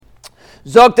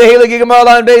Zok Tehillah Gemara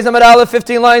line Beis Amud Aleph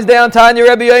 15 lines down. Tanya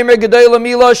Rebbe Yomer Gedei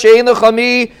Lamila Shein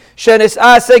Lechami Shenis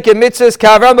Asek Mitzvahs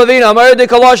Kavram Avinu. Amar de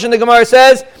Kalash, and the Gemara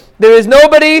says there is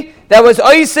nobody that was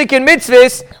Isaac in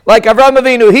mitzvahs like Avram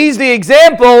Avinu. He's the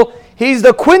example. He's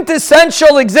the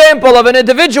quintessential example of an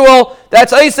individual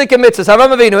that's Isaac in mitzvahs.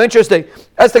 Avram Avinu. Interesting.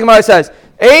 That's the Gemara says.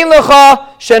 Ein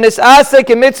lecha shenis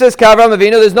Asek in mitzvahs Kavram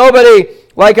Avinu. There's nobody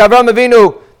like Avram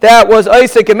Avinu that was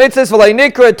Isaac in mitzvahs. V'lei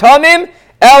nikra tamim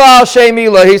el al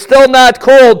shemila. He's still not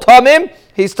called tamim.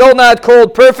 He's still not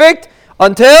called perfect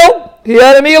until he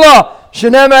had a milah.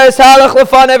 Shenemar es halach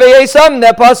lefanev v'yesam.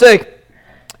 That pasuk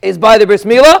is by the bris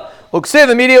milah.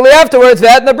 Uksiv immediately afterwards.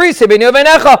 V'ad nabrisi b'nei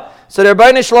v'necha. So the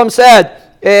Rebbeinu Shalom said,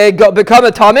 become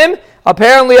a tamim.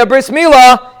 Apparently a bris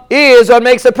milah is what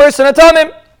makes a person a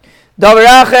tamim.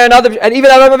 And even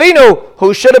Avram Avinu,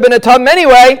 who should have been a tamim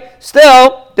anyway,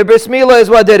 still the bris milah is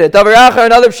what did it.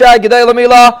 Another pshat gedei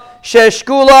lamila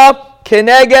sheshkula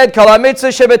keneged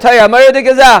kalamitzah shebetayah marad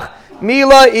gezach.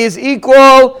 Milah is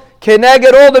equal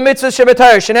keneged all the mitzvahs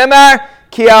shebetayah. Shenemar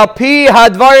ki al pi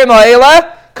hadvarim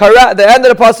ha'ela. The end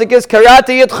of the pasuk is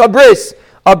karati yitcha bris.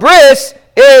 A bris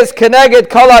is keneged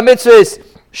kala mitzvahs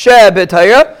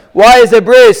shebetayah. Why is a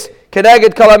bris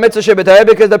keneged kala mitzvah shebetayah?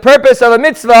 Because the purpose of a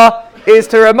mitzvah is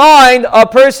to remind a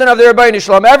person of the Rebbeinu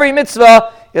Shalom. Every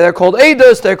mitzvah, they're called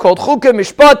edus, they're called chukim,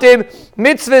 mishpatim,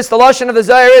 mitzvahs. The lashon of the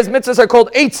Zohar is mitzvahs are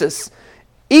called eitzes.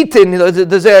 Eaten,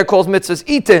 the Zohar calls mitzvahs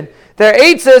eaten. They're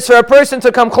eitzes for a person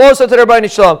to come closer to the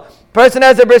Rebbeinu Shalom. Person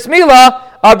has a bris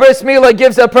milah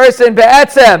gives a person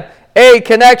be'etzem, a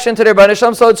connection to the Rebbeinu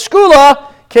Shalom. So it's shkula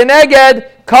keneged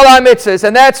kala mitzvahs,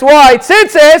 and that's why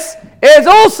tzitzis is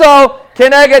also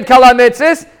keneged kala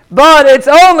mitzvahs, but it's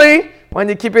only when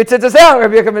you keep your tzitzis out.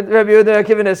 Rabbi Yehuda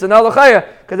giving us an alachaya,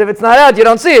 because if it's not out, you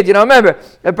don't see it, you don't remember.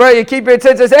 If you keep your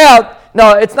tzitzis out,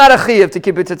 no, it's not a chiyuv to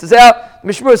keep your tzitzis out.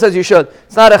 Mishmur says you should.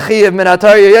 It's not a chiyuv min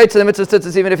atar yaitz the mitzvah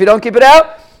tzitzis even if you don't keep it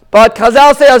out. But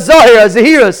Chazal say a zahir, a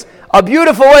zahirus, a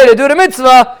beautiful way to do the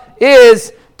mitzvah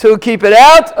is to keep it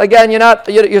out. Again,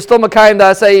 you're still makayim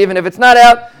da say even if it's not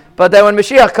out. But then when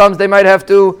Mashiach comes, they might have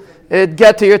to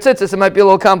get to your tzitzis. It might be a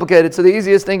little complicated. So the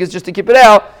easiest thing is just to keep it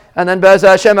out. And then Be'ez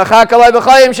Hashem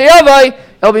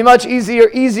it'll be much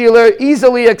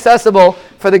easily accessible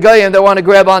for the goyim that want to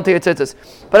grab onto your tzitzis.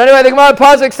 But anyway, the Gemara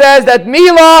pasuk says that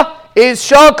milah is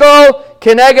shoko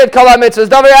keneged kala mitzvahs.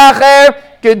 Davar acher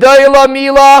gedoyla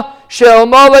milah shel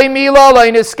malei milah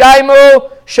leiniskaimu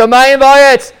shamayim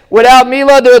v'ayetz. Without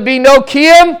milah, there would be no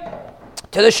kiyum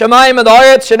to the shamayim and the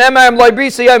ayetz. Shenemar loy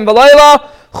brisa yom v'layla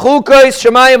chukos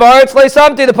shamayim v'ayetz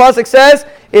leisamti. The pasuk says,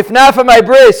 if not for my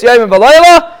bris yom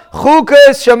v'layla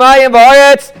chukas shamayim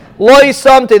v'aretz loy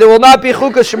samti. There will not be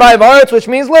chukas shamayim v'aretz, which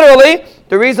means literally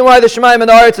the reason why the shamayim and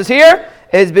the aretz is here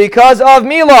is because of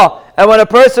milah. And when a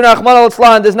person Rahman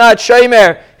al-Islan does not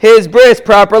shomer his bris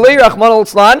properly, Rahman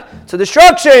al-Islan, it's a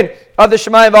destruction of the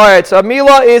shamayim v'aretz. So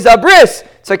milah is a bris.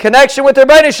 It's a connection with the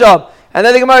Rebbeinu Shalom. And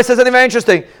then the Gemara says something very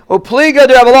interesting. Upliga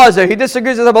de Rabbi Elazar. He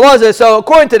disagrees with Rabbi Elazar. So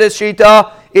according to this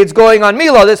shita, it's going on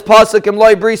milah. This pasuk im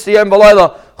loy brisi yom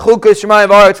v'layla chukas shamayim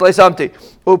v'aretz leisamti.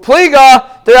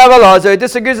 Upliga de Rabbi Elazar. He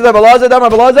disagrees with Rabbi Elazar.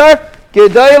 Rabbi Elazar,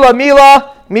 gedayla milah.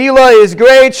 Milah is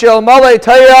great. Shel malei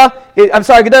tayah. I'm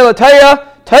sorry, gedayla tayah.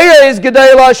 Tayah is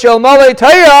gedayla shel malei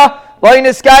tayah.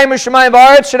 Loiniskayim shamayim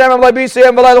v'aretz shedem loy brisi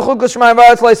yom v'layla chukas shamayim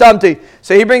v'aretz leisamti.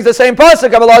 So he brings the same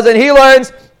pasuk, Rabbi Elazar, and he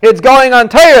learns it's going on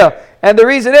tayah. And the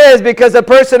reason is because a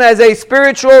person has a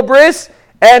spiritual bris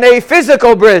and a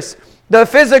physical bris. The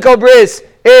physical bris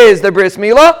is the bris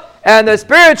milah, and the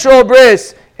spiritual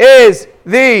bris is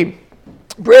the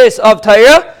bris of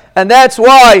Torah. And that's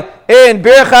why in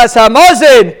Birchas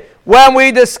Hamazon, when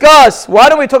we discuss, why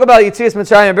don't we talk about Yitzias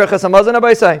Mitzrayim and Birchas Hamazon?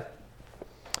 Everybody say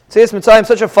Yitzias Mitzrayim is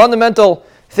such a fundamental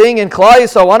thing in Klal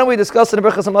Yisrael. Why don't we discuss it in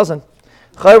Birchas Hamazon?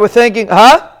 We're thinking,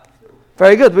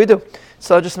 very good, we do.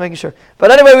 So just making sure.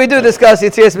 But anyway, we do discuss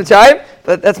Yitzias Mitzrayim,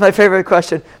 but that's my favorite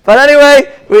question. But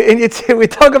anyway, we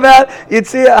talk about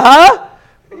Yitzias,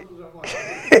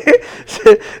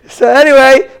 so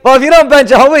anyway, well, if you don't bench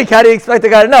a whole week, how do you expect the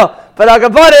guy to know? But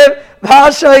Akapadim,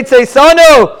 Hashem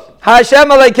Yitzesanu, Hashem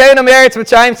Alekeinu Meretz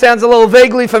Mitzrayim sounds a little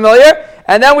vaguely familiar.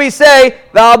 And then we say,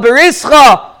 Val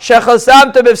Berischa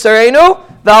Shechasamta B'V'Sareinu,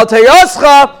 Val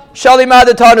Teyoscha Shalimad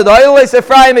Atanu. The Oilis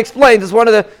Ephraim explains, it's one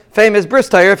of the famous bris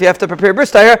tayr, if you have to prepare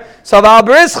bris tayr. So Val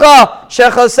Berischa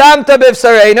Shechasamta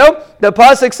B'V'Sareinu. The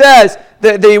pasuk says,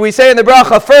 we say in the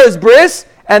bracha first bris,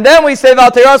 and then we say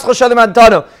Val Teyoscha Shalimad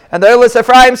Atanu. And the Oilis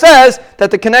Ephraim says that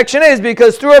the connection is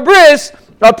because through a bris,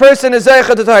 a person is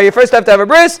zeicha to Torah. You first have to have a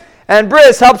bris, and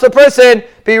bris helps a person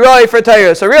be ready for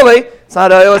Torah. So really, it's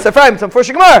not a Ilas Ephraim, it's a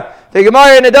Fushik Gemara. The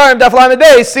Gemara in Nedarim Daf Lamed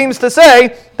Beis seems to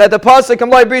say that the pasuk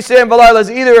Kamlai Brisiyim V'Layla is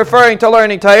either referring to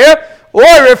learning Torah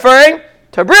or referring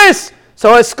to bris.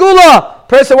 So a skula,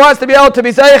 person wants to be able to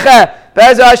be Zeicha,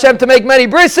 Be'ezah Hashem, to make many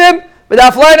brisim,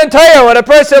 without learning Torah. When a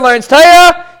person learns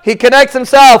Torah, he connects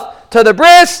himself to the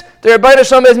bris. The Rebbeinu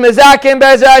Shalom is Mizakim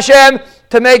Be'ezah Hashem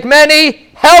to make many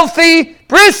healthy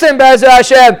brisim Be'ezah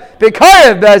Hashem,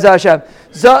 B'karev Be'ezah Hashem.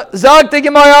 Zag the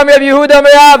Gemara, Rabbi Yehuda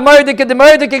Merav,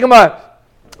 Mordek Gemara.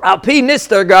 Al-Pi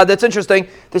Nister, God, that's interesting.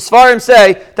 The Sfarim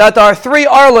say that there are 3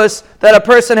 arlas that a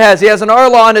person has. He has an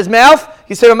arla on his mouth.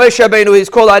 He said, Moshe Rabbeinu, he's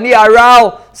called Ani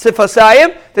Aral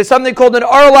Sifasayim. There's something called an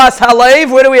Arlas Halev.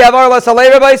 Where do we have Arlas Halev,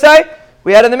 everybody say?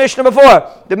 We had in the Mishnah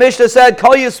before. The Mishnah said,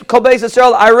 Kol Beis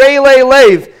Yisrael Arele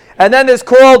Lev. And then there's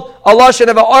called a lashon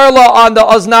of an arla on the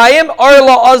Oznayim,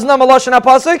 Arla Oznam, a lashon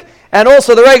HaPasuk, and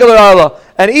also the regular arla.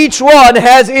 And each one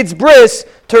has its bris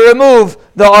to remove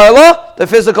the arla, the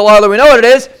physical arla, we know what it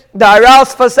is. The Aral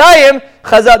Sfasayim,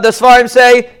 the Sfarim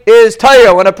say, is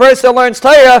Torah. When a person learns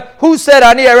Torah, who said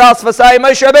Ani Aral Sfasayim?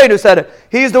 Moshe Rabbeinu said it.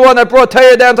 He's the one that brought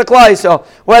Torah down to Klai. So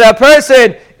when a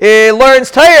person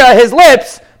learns Torah, his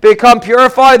lips become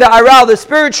purified. The Aral, the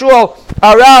spiritual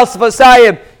Aral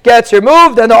Sfasayim, gets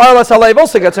removed, and the Arlas Halev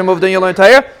also gets removed when you learn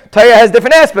Torah. Torah has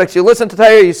different aspects. You listen to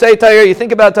Torah, you say Torah, you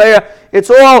think about Torah.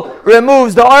 It's all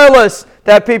removes the Arlas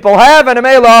that people have, and a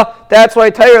Mela, that's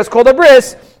why Torah is called a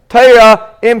bris.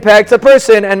 Torah impacts a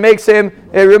person and makes him,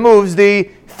 it removes the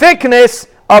thickness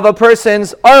of a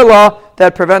person's arla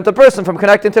that prevent a person from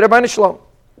connecting to the Rebbeinu Shalom.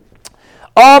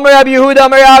 Rabbi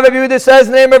Yehuda says,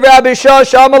 in the name of Rabbi Shah,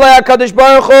 Shamalei HaKadosh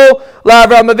Baruch Hu,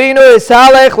 L'Avram Avinu,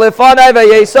 Yisalech, Lefanai,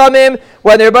 V'Yesamim,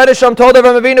 when the Rebbeinu Shalom told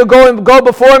Avram Avinu, go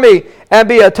before me, and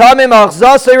be a Tamim,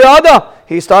 Achzas Irada,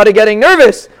 he started getting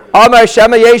nervous. Amar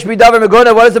Shema Yesh B'Davar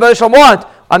Meguna, what does the Rebbeinu Shalom want?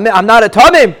 I'm not a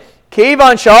Tamim.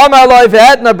 Kivan Sha'amar Loi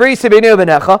V'Edna Brisa B'Nei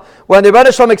B'Necha, when the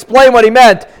Rebbeinu Shalom explained what he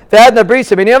meant, V'Edna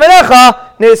Brisa B'Nei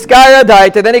B'Necha, Niskara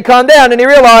Daita, then he calmed down and he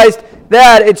realized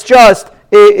that it's just,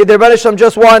 the Rebbeinu Shalom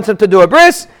just wants him to do a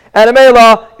bris, and a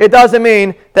Mela, it doesn't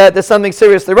mean that there's something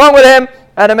seriously wrong with him,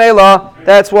 and a Mela,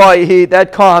 that's why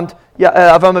that calmed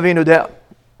Avram Avinu down.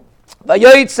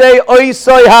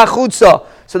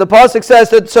 So the pasuk says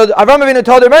that. So Avram Avinu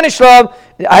told the Rebbeinu Shalom,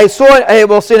 I saw it.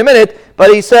 We'll see in a minute.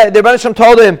 But he said the Rebbeinu Shalom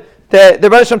told him that the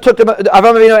Rebbeinu Shalom took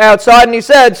Avram Avinu outside, and he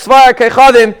said, "Svar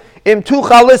kechavim im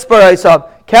tucha lispar."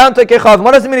 Count to kechavim.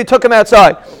 What does it mean? He took him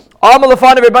outside. So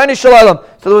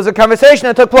there was a conversation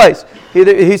that took place.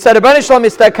 He said, Rebbeinu Shalom,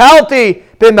 istakalti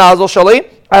b'mazel shali.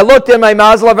 I looked in my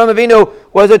mazel. Avram Avinu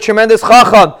was a tremendous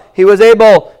chacham. He was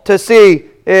able to see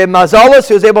mazalas.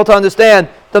 He was able to understand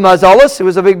the mazalas. He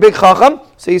was a big chacham.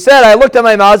 So he said, I looked at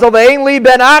my mazel. Ve'ein li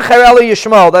ben acher eli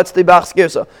Yishmael. That's the Bach's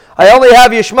Girsa. I only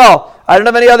have Yishmael. I don't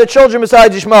have any other children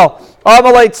besides Yishmael.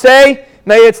 Amalite say,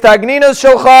 may it's tagninas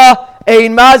shelcha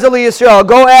ein mazel Yisrael.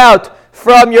 Go out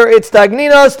from your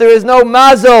itztagninos. There is no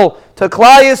mazel to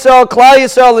Klal Yisrael. Klal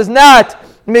Yisrael is not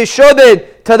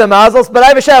mishubid to the mazels. But I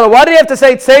have a shadow. Why did he have to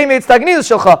say tzei mitztagninos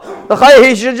shelcha?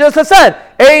 He should just have said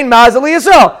ein mazel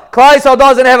Yisrael. Klal Yisrael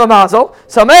doesn't have a mazel.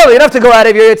 So maybe you don't have to go out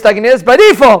of your itztagninos. By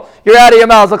default, you're out of your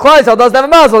mazel. Klal Yisrael doesn't have a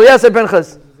mazel. Yes,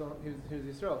 Pinchas. He was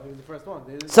Yisrael. He was the first one.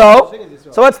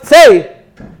 So what's tzei?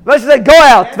 Moshe said, go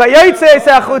out. Go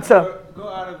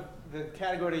out of the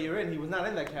category you're in. He was not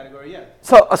in that category yet.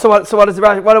 So what does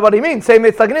Rashi? What do you mean? Say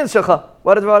mitztagnin shecha.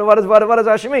 What does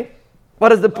Rashi mean? What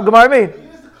does the Gemara mean?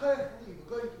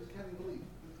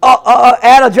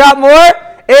 Add a drop more.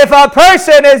 If a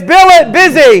person is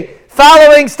busy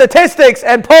following statistics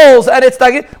and polls, and it's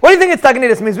what do you think it's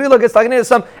tagnitis means? We look at tagnitis,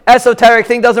 some esoteric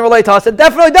thing doesn't relate to us. It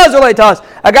definitely does relate to us.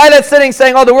 A guy that's sitting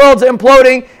saying, "Oh, the world's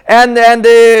imploding and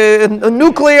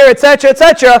nuclear,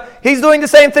 etc., he's doing the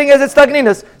same thing as it's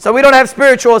tagnitis. So we don't have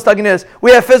spiritual tagnitis.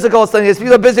 We have physical tagnitis.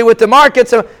 People are busy with the market.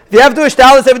 So if you have to do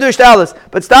ishtalis, have to do ishtalis.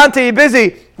 But stanti, you're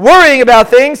busy worrying about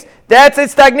things. That's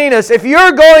its tagninas. If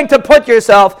you're going to put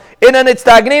yourself in an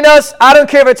itztagninas, I don't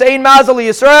care if it's ein mazel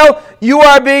Yisrael, you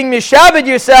are being mishabed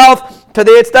yourself to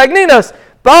the itztagninas.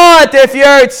 But if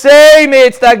you're tzei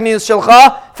mitztagninas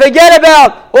shelcha, forget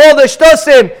about all the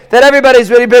shtosim that everybody's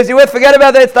really busy with. Forget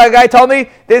about that. The guy told me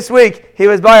this week he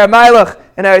was by Ramaylich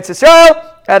in Eretz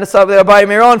Yisrael, and so they were by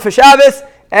Miron for Shabbos,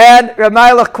 and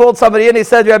Ramaylich called somebody in. He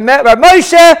said, Rab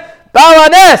Moshe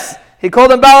Balanes. He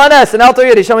called him Balanes, and Alter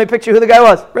Yid. He showed me a picture of who the guy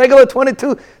was. Regular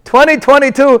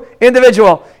 2022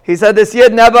 individual. He said this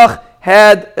Yid Nebuch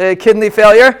had kidney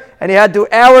failure, and he had to do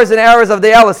hours and hours of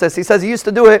dialysis. He says he used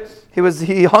to do it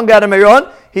He hung out in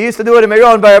Meron. He used to do it in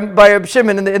Meron by Reb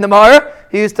Shimon in the Mara.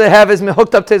 He used to have his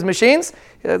hooked up to his machines.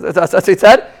 That's what he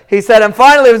said. He said, and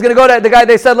finally he was going to go to the guy.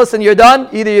 They said, listen, you're done.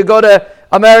 Either you go to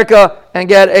America and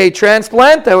get a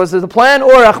transplant. That was the plan.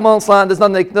 Or Achmal Islam, there's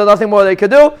nothing more they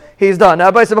could do. He's done.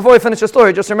 Now, so before we finish the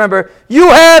story, just remember, you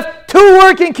have 2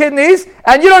 working kidneys,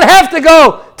 and you don't have to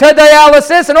go to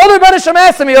dialysis. And all the Rebbeinu Shem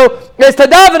asks from you is to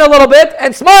daven a little bit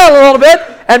and smile a little bit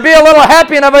and be a little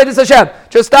happy and avodas Hashem.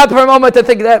 Just stop for a moment to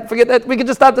think that. Forget that. We can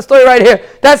just stop the story right here.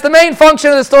 That's the main function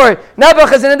of the story.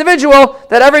 Nebuch is an individual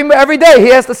that every day he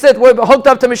has to sit hooked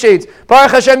up to machines.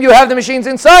 Baruch Hashem, you have the machines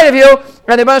inside of you,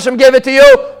 and the Rebbeinu Shem gave it to you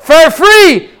for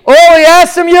free. All he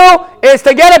asks from you is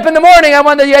to get up in the morning, and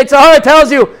when the Yetzer Hara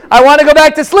tells you, I want to go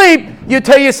back to sleep, you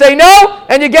say no,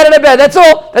 and you get into bed. That's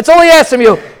all. That's all he asks from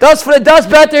you. Das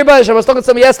better, I was talking to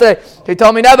someone yesterday. He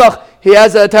told me, Nebuch, he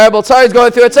has a terrible tzar, he's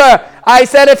going through a tzar. I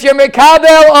said, if you're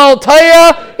Mikabel al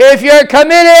Torah, if you're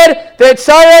committed, the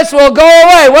tzaras will go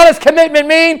away. What does commitment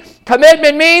mean?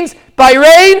 Commitment means by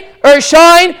rain or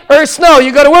shine or snow.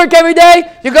 You go to work every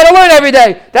day, you got to learn every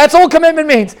day. That's all commitment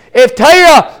means. If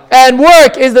Torah and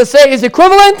work is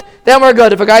equivalent, then we're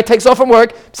good. If a guy takes off from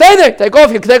work, say there, take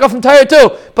off. You can take off from Torah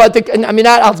too. But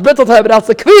not als bittul Torah, but als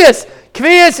the kviyas.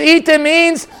 Kviyas ita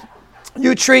means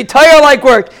you treat Torah like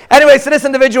work. Anyway, so this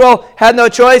individual had no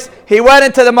choice. He went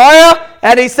into the Mara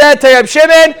and he said to Reb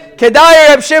Shimon, Kedai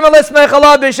Reb Shimon lismech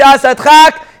alav b'shas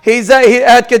atchak. He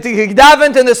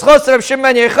davened in the schos of Reb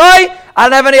Shimon Yechai. I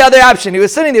don't have any other option. He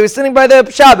was sitting by the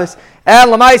Shabbos.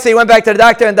 And Lamaisa, he went back to the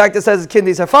doctor, and the doctor says his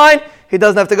kidneys are fine. He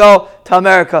doesn't have to go to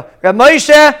America. Reb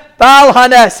Moshe Baal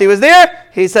Hanes, he was there.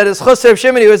 He said his chus Reb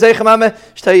Shimon. He was Zeichem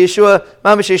Yeshua,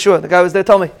 Mamash Yeshua. The guy was there.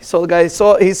 Told me. He saw the guy.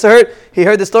 He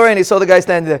heard the story, and he saw the guy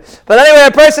standing there. But anyway,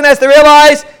 a person has to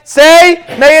realize. Say,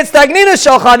 may it's Tagnina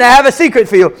Shalchan. I have a secret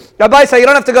for you. Rabbi say you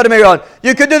don't have to go to Meron.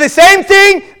 You could do the same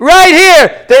thing right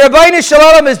here. The Rabbeinu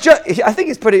Shalom is just. I think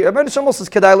he's pretty. Rabbeinu Shalom also is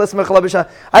Kedai Lismech Labishan.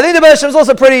 I think the Rabbeinu Shalom is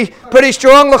also pretty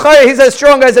strong. He's as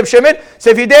strong as Reb Shimon. So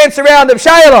if you dance around Reb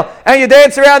Shayla and you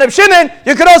dance around Reb Shimon,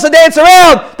 you could also dance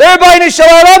around the Rabbeinu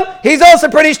Shalom. He's also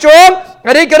pretty strong,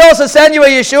 and he could also send you a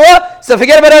Yeshua. So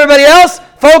forget about everybody else.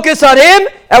 Focus on him.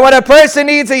 And when a person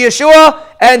needs a Yeshua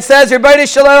and says Rabbeinu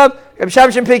Shalom. Reb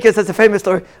Shamshon Pincus, that's a famous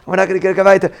story. We're not going to get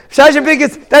weiter. Reb Shamshon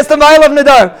Pincus, that's the mile of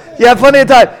Nedarim. You have plenty of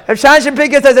time. Reb Shamshon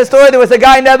Pincus has a story. There was a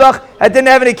guy in Nebuch that didn't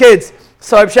have any kids.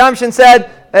 So Reb Shamshon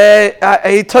said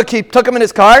he took him in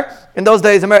his car. In those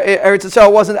days, Eretz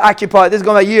Yisrael wasn't occupied. This is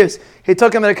going by years. He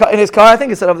took him in his car. I think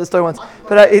he said over the story once,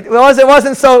 but it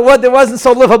wasn't so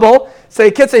livable. So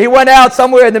he went out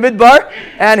somewhere in the midbar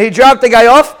and he dropped the guy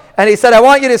off and he said, "I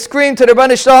want you to scream to the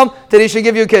Rebbeinu Shalom that he should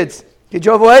give you kids." He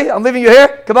drove away. I'm leaving you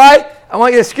here. Goodbye. I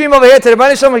want you to scream over here to the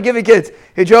Rebbeinu Shalom and give you kids.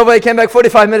 He drove away. Came back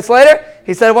 45 minutes later.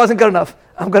 He said it wasn't good enough.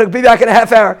 I'm going to be back in a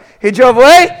half hour. He drove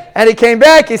away and he came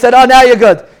back. He said, "Oh, now you're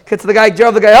good." So the guy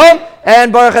drove the guy home,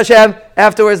 and Baruch Hashem,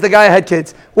 afterwards the guy had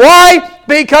kids. Why?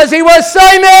 Because he was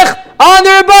Saimech on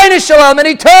the Rebbeinu Shalom, and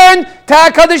he turned to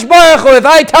HaKadosh Baruch Hu. If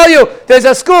I tell you there's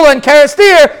a school in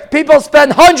Karastir, people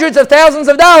spend hundreds of thousands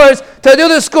of dollars to do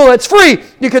the school. It's free.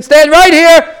 You could stand right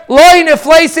here. Loi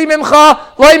nefleisi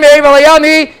mimcha, loi meiv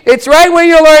alayami. It's right where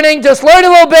you're learning. Just learn a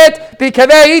little bit. Be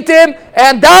kaveh itim,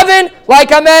 and daven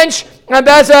like a mensch. And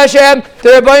Be'ez Hashem,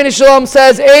 the Rebbeinu Shalom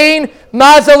says, Ein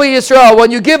Mazali Yisrael. When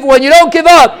you don't give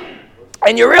up,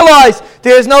 and you realize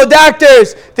there's no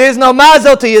doctors, there's no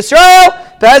Mazel to Yisrael,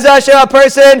 Be'ez Hashem, a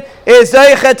person is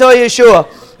Zeichet to Yeshua.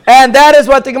 And that is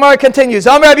what the Gemara continues.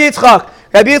 Rabbi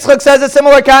Yitzchak says a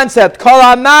similar concept. Kol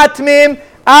hamatmim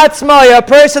atzmai, a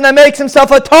person that makes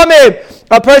himself a tamim,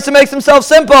 a person makes himself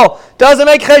simple, doesn't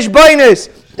make cheshbainis.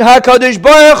 HaKadosh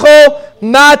Baruch Hu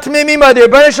matmimim. The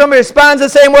Rebbeinu Shalom responds the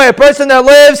same way. A person that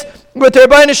lives with the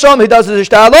Rebbeinu Shalom, he does his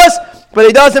ishtalos, but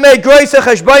he doesn't make groise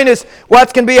cheshbainis.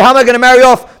 What can be? How am I going to marry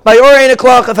off my Orein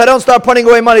o'clock if I don't start putting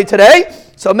away money today?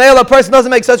 So male, a person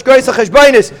doesn't make such groise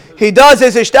cheshbainis. He does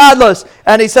his ishtadlos,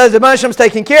 and he says the Rebbeinu Shalom is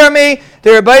taking care of me.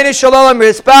 The Rebbeinu Shalom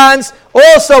responds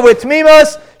also with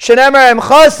tmimus. Shenemer em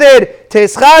chasid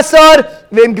tischasad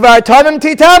v'im gvar tamim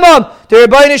titamam. The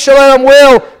Rebbeinu Shalom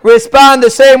will respond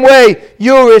the same way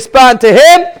you respond to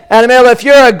him. And if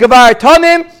you're a gvar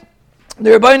tamim, the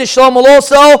Rebbeinu Shalom will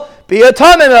also be a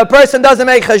tamim. A person doesn't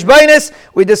make cheshbainis.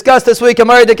 We discussed this week a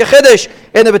Maradik Chiddush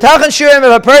in the B'tachan Shirim.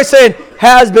 If a person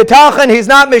has B'tachan, he's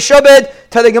not mishubed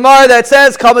to the Gemara that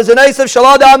says Kol Mezunaisav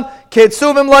Shaladam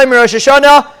Kitzuvim Loim Rosh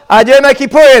Hashanah Ad Yom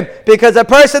Kippurim. Because a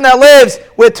person that lives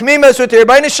with tmimus with the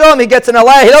Rebbeinu Shalom, he gets an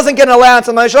allowance. He doesn't get an allowance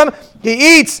on the Shalom.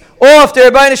 He eats off the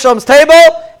Rebbeinu Shalom's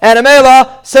table. And a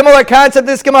mela, similar concept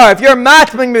this Gemara. If you're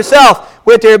matching yourself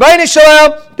with the Rebbeinu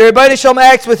Shalom, the Rebbeinu Shalom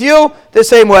acts with you the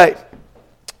same way.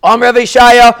 A person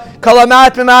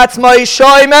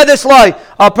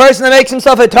that makes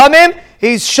himself a tamim,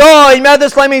 he's shoy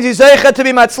medeslay means he's zeicha to be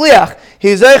matzliach.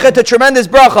 He's zeicha to tremendous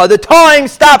bracha. The time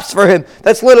stops for him.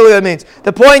 That's literally what it means.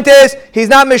 The point is, he's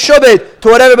not meshubed to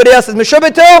what everybody else is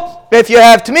meshubed to. If you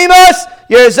have tmimus,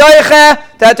 you're zeicha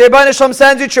that the Rebbeinu Shalom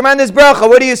sends you tremendous bracha.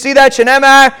 Where do you see that?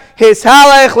 Shenemar his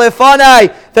halach lefanai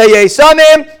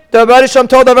veyesamim. The Rebbeinu Shalom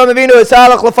told Avraham Avinu his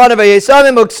halach lefanai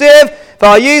veyesamim uksiv.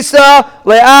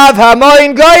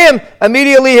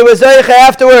 Immediately he was zeicha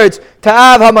afterwards to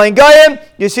av hamayin goyim.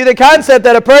 You see the concept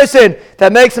that a person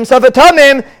that makes himself a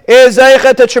tamim is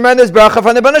zeicha to tremendous bracha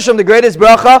from the Rebbeinu Shalom. The greatest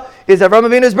bracha is Avraham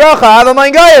Avinu's bracha, av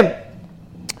hamayin goyim.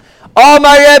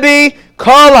 Amar Rebbe,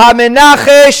 kol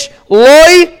hamenachesh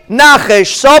loy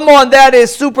nachesh. Someone that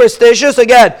is superstitious.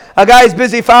 Again, a guy is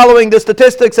busy following the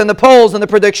statistics and the polls and the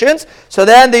predictions. So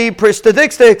then the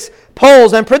statistics,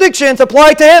 polls, and predictions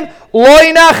apply to him.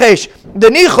 Loy nachesh. The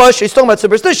nichosh, he's talking about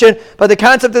superstition, but the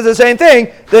concept is the same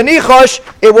thing. The nichosh,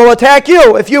 it will attack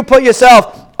you. If you put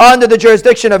yourself under the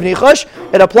jurisdiction of nichosh,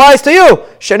 it applies to you.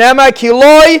 Shenema ki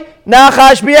loy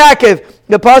nachash biyakiv.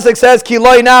 The pasuk says ki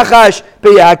loy nachash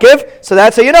biyakiv. So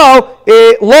that's how you know,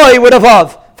 loy with a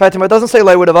vav. Fatima, it doesn't say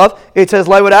loy with a vav, it says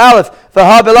loy with an aleph.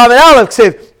 V'ha b'lam an aleph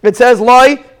ksiv. It says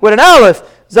loy with an aleph.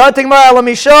 Zating mar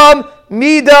alamisham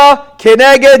mida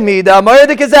keneged mida.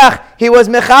 Marad kazach. He was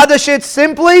mechadash it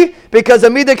simply because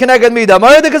of mida keneged mida.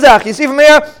 Marad kazach. You see from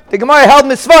here, the Gemara held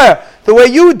misfire. The way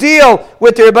you deal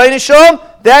with the Rebbeinu Shalom,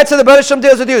 that's how the Rebbeinu Shalom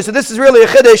deals with you. So this is really a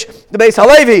chiddush. The Beis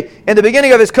Halevi, in the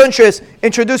beginning of his kuntris,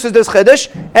 introduces this chiddush,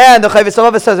 and the Chavis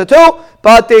Salava says it too.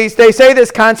 But they say this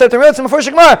concept in real before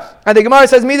Gemara, and the Gemara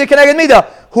says mida keneged mida.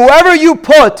 Whoever you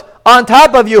put on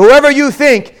top of you, whoever you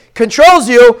think controls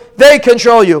you, they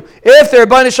control you. If the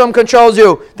Rebbeinu Shalom controls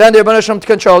you, then the Rebbeinu Shalom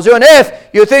controls you. And if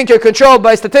you think you're controlled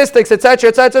by statistics, etc.,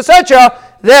 etc., etc.,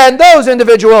 then those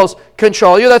individuals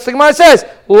control you. That's what the Gemara says.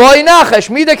 Loy nachesh,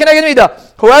 mida keneged mida.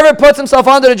 Whoever puts himself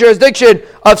under the jurisdiction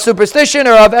of superstition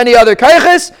or of any other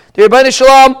kaiches, the Rebbeinu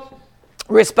Shalom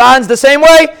responds the same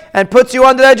way and puts you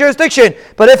under that jurisdiction.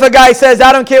 But if a guy says,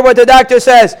 I don't care what the doctor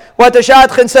says, what the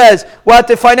shadchan says, what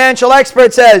the financial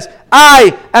expert says,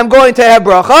 I am going to have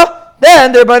bracha,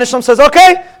 then the Rebbeinu Shalom says,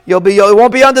 okay, you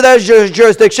won't be under that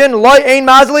jurisdiction. Lo ein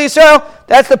mazli Yisrael.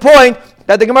 That's the point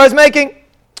that the Gemara is making.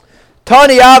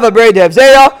 Tani ava brei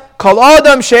devzeya kol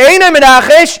adam she'eina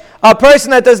menachesh. A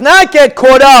person that does not get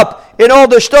caught up in all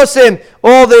the shtusim,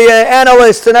 all the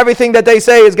analysts and everything that they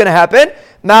say is going to happen.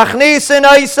 Machnisin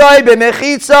aisai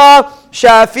b'mechitza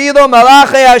sha'afilu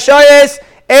malachei hashayes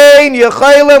ein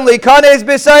yechalim likanes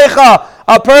b'seicha.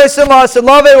 A person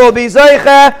la'asilave will be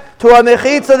zeicha to a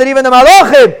mechitza that even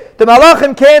the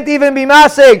malachim can't even be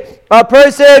masig. A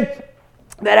person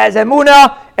that has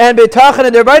emunah and bitachon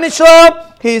in the Rebbeinu Shalom,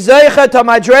 he's zeicha to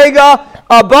madrega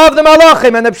above the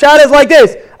malachim. And the pshat is like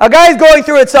this: a guy is going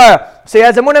through a tzara, so he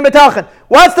has emunah and bitachon.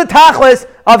 What's the tachlis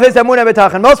of his emunah and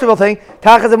bitachon? Most people think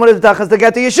tachlis emunah and bitachon is to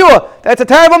get to Yeshua. That's a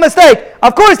terrible mistake.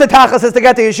 Of course, the tachlis is to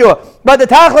get to Yeshua, but the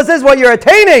tachlis is what you're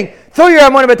attaining through your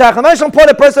emunah and bitachon. I shouldn't put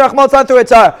a person rachmos through a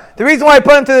tzara. The reason why I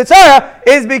put him through the tzara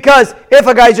is because if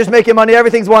a guy's just making money,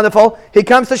 everything's wonderful, he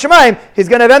comes to Shemaim, he's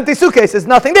going to have empty suitcase. There's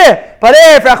nothing there. But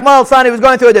if Rachman al-Sani was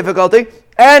going through a difficulty,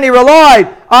 and he relied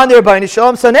on the Rebbeinu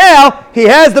Shalom, so now he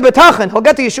has the bitachon. He'll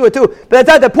get to Yeshua too, but that's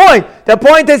not the point. The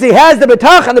point is he has the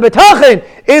bitachon. The bitachon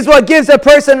is what gives a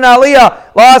person an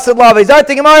aliyah. La'asad lavai.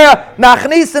 Zarti Gemara,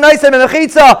 machnis n'aisem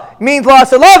mechitza means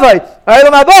la'asad lavai.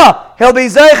 He'll be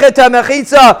zeichet to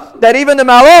mechitza that even the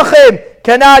malachim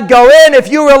cannot go in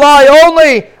if you rely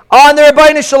only on the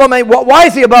Rebbeinu Shalom. Why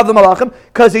is he above the malachim?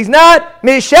 Because he's not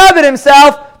mishaved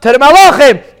himself to the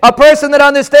malachim. A person that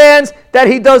understands that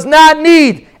he does not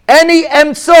need any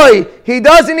emtsoi, he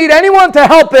doesn't need anyone to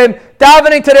help him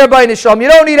davening to the Rebbeinu Shalom. You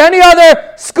don't need any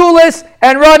other schoolis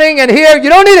and running and here. You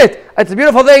don't need it. It's a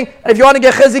beautiful thing. And if you want to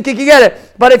get chizik, you can get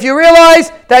it. But if you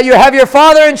realize that you have your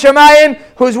father in Shemayim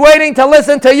who's waiting to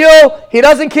listen to you, he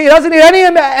doesn't need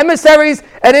any emissaries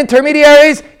and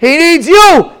intermediaries. He needs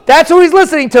you. That's who he's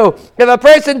listening to. If a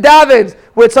person davens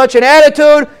with such an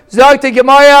attitude, Zogti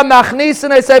Gemara,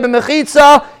 Machnisin, I say,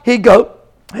 B'mechitza, he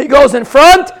goes in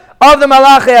front of the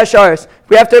Malachei Asharis.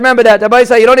 We have to remember that. The Bible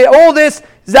says you don't need all this.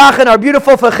 Zachin are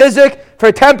beautiful for chizik,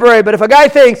 for temporary. But if a guy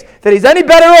thinks that he's any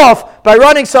better off by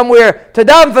running somewhere to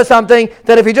daven for something,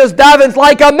 than if he just davens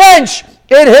like a mensch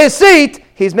in his seat,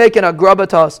 he's making a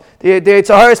grubatos. The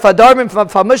Yitzhahar is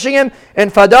fadarming him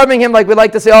and fadarming him like we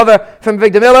like to say over from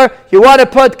Victor Miller. You want to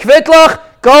put kvitlach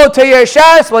go to your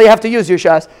shas. Well, you have to use your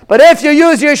shas. But if you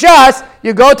use your shas,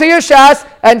 you go to your shas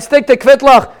and stick the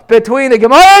kvitlach between the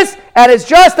gemaras, and it's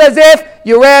just as if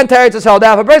you ran to Eretz Yisrael.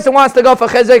 Now, if a person wants to go for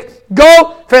chizik,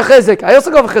 go for chizik. I also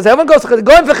go for chizik. Everyone goes for chizik.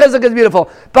 Going for chizik is beautiful.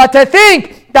 But to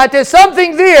think that there's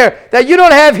something there that you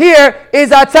don't have here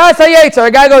is atzas hayetzer.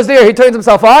 A guy goes there, he turns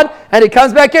himself on, and he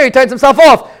comes back here, he turns himself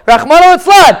off. Rachmana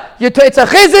litzlan. It's a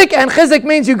chizik, and chizik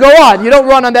means you go on. You don't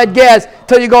run on that gas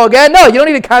till you go again. No, you don't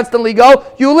need to constantly go.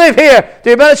 You live here.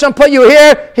 The Rebbeinu Shalom put you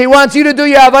here. He wants you to do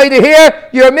your avodah here.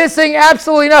 You're missing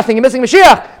absolutely nothing. You're missing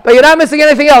Mashiach, but you're not missing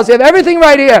anything else. You have everything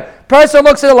right here. Person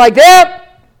looks at it like that.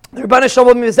 The Rebbeinu Shalom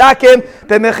will be mizakim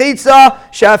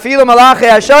b'mechitza she'afilu malachi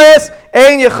hashayis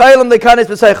ein yechaylim lekanis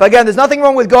b'seicha. Again, there's nothing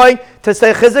wrong with going to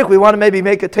say chizik. We want to maybe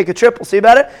take a trip. We'll see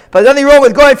about it. But there's nothing wrong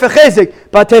with going for chizik.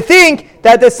 But to think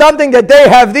that there's something that they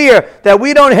have there that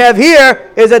we don't have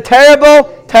here is a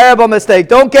terrible, terrible mistake.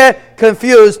 Don't get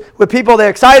confused with people. They're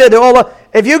excited. They're all.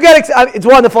 If you get excited, it's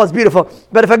wonderful. It's beautiful.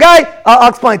 But if a guy, I'll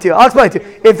explain to you.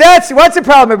 If that's what's the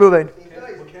problem, Ruben?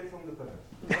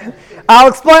 I'll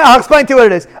explain to you what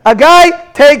it is. A guy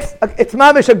takes, it's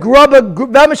mamish a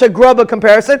grubba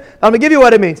comparison. I'm going to give you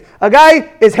what it means. A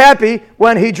guy is happy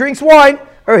when he drinks wine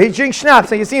or he drinks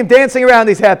schnapps and you see him dancing around,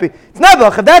 he's happy. It's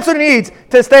nebuch. If that's what he needs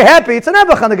to stay happy, it's a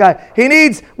nebuch on the guy. He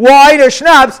needs wine or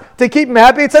schnapps to keep him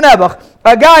happy, it's a nebuch.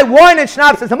 A guy, wine and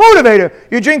schnapps is a motivator.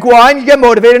 You drink wine, you get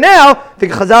motivated. Now, you're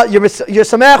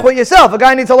samach with yourself. A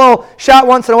guy needs a little shot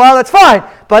once in a while, that's fine.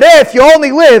 But if you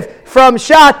only live from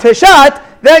shot to shot,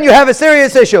 then you have a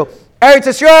serious issue. Eretz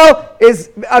Yisrael is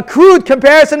a crude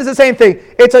comparison. Is the same thing.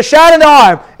 It's a shot in the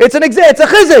arm. It's a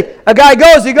chizik. A guy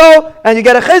goes, you go, and you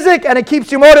get a chizik, and it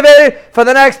keeps you motivated for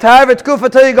the next however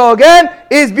tkufa till you go again.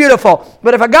 Is beautiful.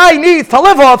 But if a guy needs to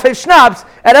live off his schnapps,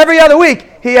 and every other week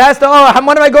he has to,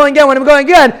 when am I going again? When am I going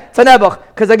again? It's a nebuch.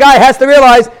 Because the guy has to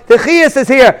realize the chiyas is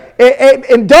here.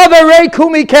 In davarei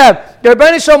kumi kev. The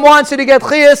Rebbeinu Shalom wants you to get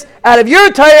chiyas out of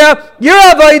your Torah, your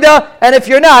avodah, and if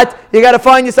you're not, you got to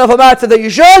find yourself a matzah that you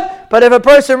should. But if a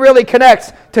person really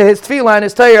connects to his tefillah and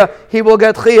his Torah, he will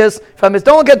get chiyas from his.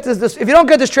 If you don't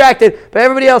get distracted by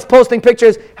everybody else posting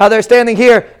pictures how they're standing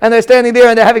here and they're standing there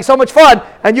and they're having so much fun,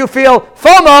 and you feel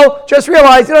FOMO, just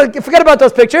realize, forget about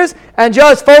those pictures and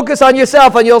just focus on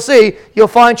yourself, and you'll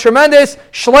find tremendous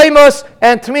shleimus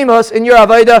and tmimus in your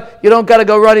avodah. You don't got to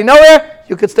go running nowhere.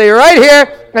 You could stay right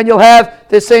here, and you'll have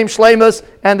the same shleimus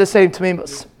and the same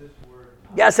tmimus.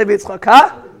 Yes,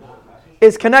 Yitzchak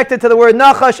is connected to the word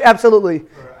nachash, absolutely.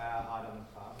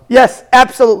 Yes,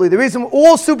 absolutely. The reason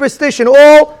all superstition,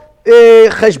 all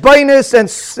cheshbainis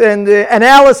and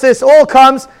analysis, all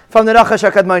comes from the Nachash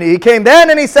HaKadmoni. He came then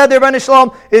and he said the Rebbeinu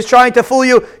Shalom is trying to fool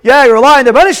you. Yeah, you're lying.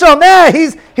 The Rebbeinu Shalom,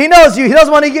 he knows you. He doesn't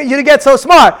want you to get so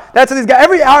smart. That's what these guys,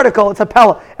 every article, it's a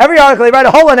pella. Every article, they write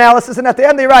a whole analysis, and at the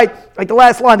end they write, like the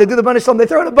last line, they do the Rebbeinu Shalom, they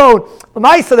throw in a bone. The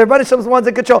Maisa, the Rebbeinu Shalom is the ones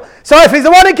in control. So if he's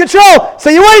the one in control, so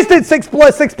you wasted 6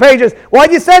 pages.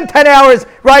 Why'd you spend 10 hours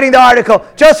writing the article?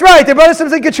 Just right, the Rebbeinu Shalom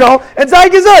is in control, and Zay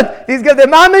Gezud. He's got the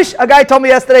Mamish, a guy told me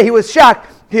yesterday, he was shocked.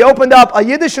 He opened up a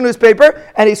Yiddish newspaper,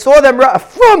 and he saw them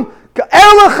from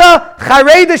Erlecha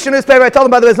Charedish newspaper. I told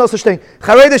him, by the way, there's no such thing.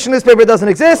 Charedish newspaper doesn't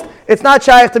exist. It's not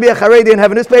shaykh to be a Charedi and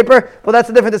have a newspaper, but that's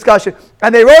a different discussion.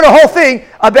 And they wrote a whole thing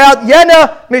about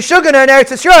Yena Mishugana in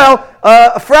Eretz Yisrael,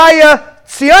 Fraya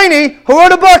Tzioni, who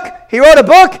wrote a book. He wrote a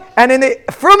book, and in the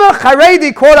from a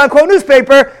Charedi quote-unquote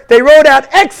newspaper, they wrote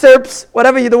out excerpts,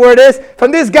 whatever the word is,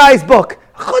 from this guy's book.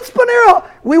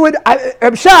 We would,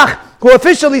 Reb Shach, who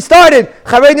officially started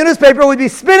Charedi newspaper, would be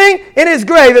spinning in his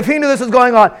grave if he knew this was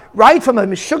going on. Right from a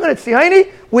Mishugan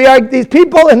Tzihani, these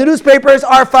people in the newspapers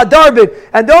are fadarbid,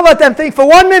 and don't let them think for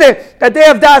 1 minute that they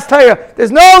have Das Torah.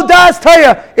 There's no Das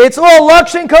Torah. It's all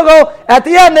Lakshin Kogel. At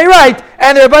the end, they write,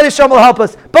 and the Rebbeinu Shalom will help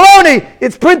us. Baloney!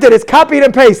 It's printed, it's copied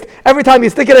and pasted. Every time you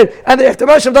stick it in, and if the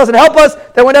Rebbeinu Shalom doesn't help us,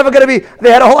 then we're never going to be.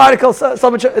 They had a whole article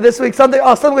this week,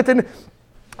 something within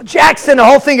Jackson, the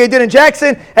whole thing they did in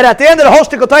Jackson, and at the end of the whole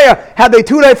shtickle Torah, had they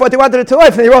 2 life what they wanted to 2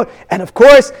 life, and they wrote, and of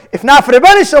course, if not for the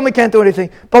Rebbeinu Shalom, we can't do anything.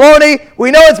 Baloney,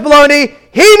 we know it's baloney,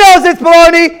 he knows it's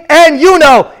baloney, and you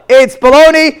know it's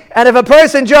baloney, and if a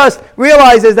person just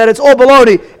realizes that it's all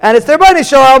baloney, and it's the Rebbeinu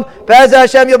Shalom, Be'ez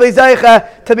Hashem you'll be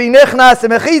zeicha to be nichnas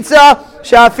and mechitza,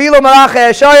 she'afilu malachi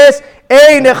hashayis,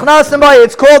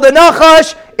 it's called the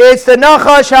Nachash. It's the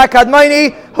Nachash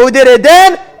HaKadmoni who did it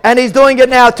then, and he's doing it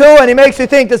now too, and he makes you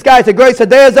think this guy's a great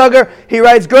Sadeh Zugger. He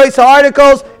writes great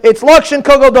articles. It's Lakshin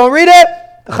Kugel, don't read it.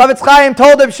 The Chavetz Chaim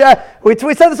told him, we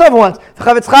said this over once. The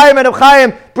Chavetz Chaim and Reb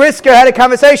Chaim Brisker had a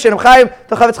conversation. The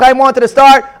Chavetz Chaim wanted to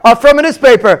start from a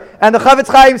newspaper, and the Chavetz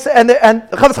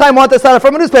Chaim wanted to start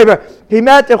from a newspaper. He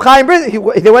met Reb Chaim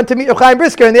Brisker. They went to meet Reb Chaim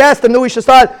Brisker, and they asked him, "Do we should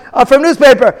start from a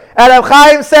newspaper?" And Reb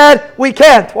Chaim said, "We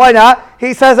can't. Why not?"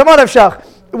 He says, "I'm on Avshach.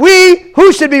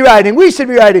 Who should be writing? We should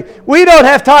be writing. We don't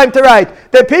have time to write.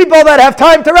 The people that have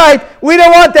time to write, we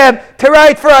don't want them to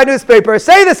write for our newspaper."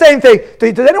 Say the same thing.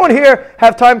 Does anyone here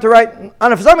have time to write? I don't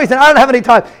know, for some reason, I don't have any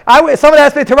time. Someone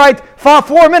asked me to write for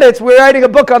 4 minutes. We're writing a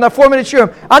book on a 4-minute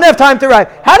shiurim. I don't have time to write.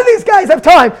 How do these guys have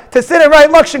time to sit and write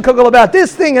Lakshan Kugel about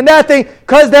this thing and that thing?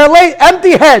 Because they're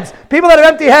empty heads. People that have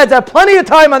empty heads have plenty of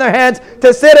time on their hands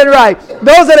to sit and write.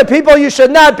 Those are the people you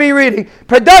should not be reading.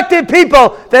 Productive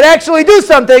people that actually do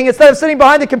something instead of sitting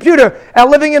behind the computer and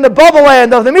living in the bubble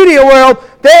land of the media world.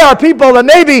 They are people that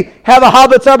maybe have a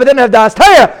habitzah but didn't have das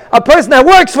Torah. A person that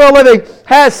works for a living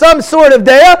has some sort of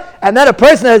daya, and then a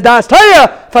person that has das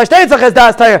Torah, versteht has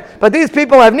das Torah. But these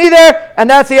people have neither, and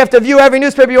that's how you have to view every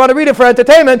newspaper you want to read it for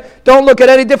entertainment. Don't look at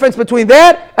any difference between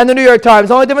that and the New York Times.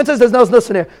 The only difference is there's no snus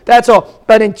in here. That's all.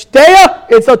 But in daya,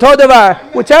 it's a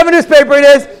todavar. Whichever newspaper it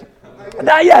is,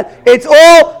 not yet. It's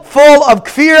all full of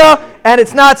kfira, and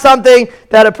it's not something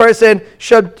that a person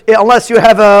should, unless you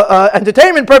have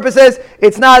entertainment purposes,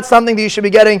 it's not something that you should be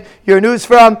getting your news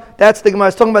from. That's the Gemara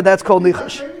is talking about. That's called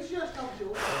nichash.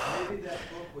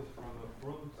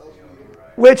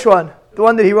 Which one? The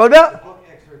one that he wrote about?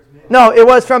 No, it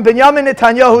was from Binyamin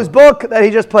Netanyahu's book that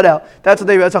he just put out. That's what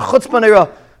they wrote. It's a chutzpah they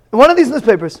wrote. One of these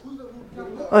newspapers.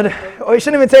 Or you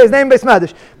shouldn't even say his name,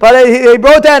 Beismadish. But he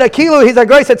wrote down a kilu. He's a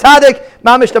great tzaddik,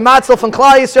 mamish the matzil from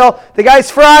Klal Yisrael. The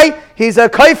guy's fry. He's a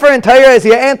kaifer in Torah. Is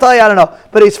he anti? I don't know.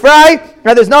 But he's fry,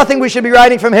 and there's nothing we should be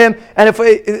writing from him. And if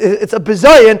it's a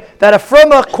bizayon that a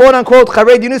from a quote-unquote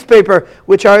Haredi newspaper,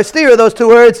 which are hystera, those two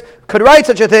words, could write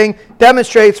such a thing,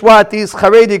 demonstrates what these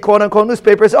Haredi quote-unquote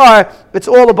newspapers are. It's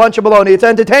all a bunch of baloney. It's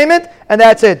entertainment, and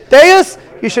that's it. Deus,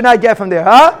 you should not get from there,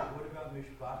 huh?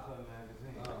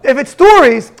 If it's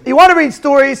stories, you want to read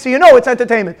stories so you know it's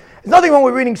entertainment. There's nothing wrong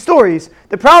with reading stories.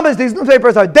 The problem is these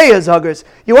newspapers are dayas huggers.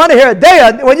 You want to hear a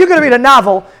daya, when you're going to read a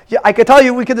novel, I could tell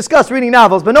you we could discuss reading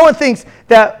novels, but no one thinks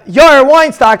that Yair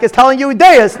Weinstock is telling you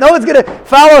dayas. No one's going to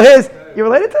follow his... You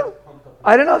related to him?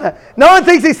 I didn't know that. No one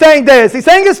thinks he's saying dayas. He's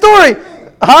saying a story.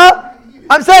 Huh?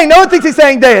 I'm saying no one thinks he's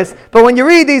saying dayas. But when you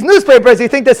read these newspapers, you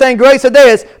think they're saying grace of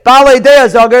dayas. Balei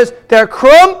dayas huggers. They're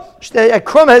krum.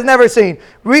 Krum has never seen.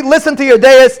 Listen to your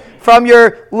dayas from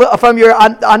your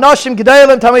Anoshim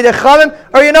Gedalim Talmidei Chachamim,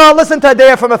 or listen to a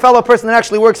daya from a fellow person that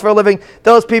actually works for a living.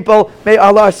 Those people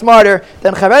are smarter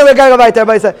than Chachamim.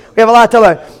 We have a lot to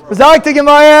learn. Zag to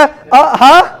Gemara,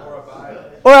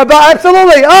 Or about,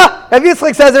 absolutely. If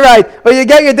Yitzchak says it right. Or you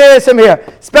get your dayas from here.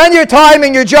 Spend your time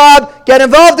in your job, get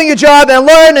involved in your job, and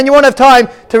learn, and you won't have time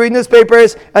to read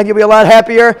newspapers, and you'll be a lot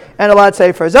happier and a lot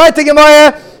safer. Zag to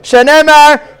Gemara,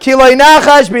 Shenemar, Kiloi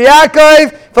Nachash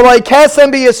B'Yakov, V'loi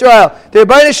Kesem B'Yisrael. The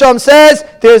Rebbeinu Shalom says,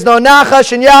 there is no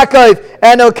Nachash in Yaakov,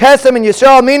 and no Kesem in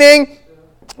Yisrael, meaning,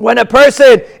 when a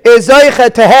person is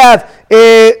Zoichet to have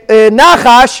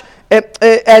Nachash,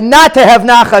 and not to have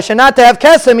nachash, and not to have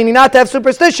kesem, meaning not to have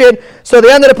superstition. So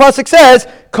the end of the pasuk says,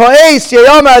 Ko'es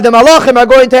Yeyomar, the malachim are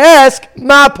going to ask,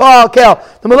 Ma pa kel.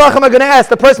 The malachim are going to ask,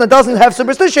 the person that doesn't have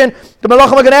superstition, the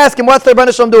malachim are going to ask him, what's the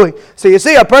Rebbeinu Shalom doing? So you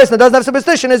see, a person that doesn't have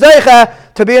superstition is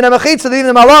zeicha to be in a mechitza that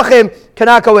even the malachim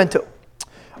cannot go into.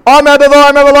 Amar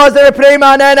B'Lo, there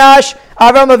Prema Nenash,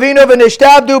 Avram Avinu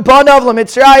v'nishtabdu panav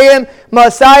l'Mitzrayim,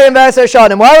 Masayim v'Eser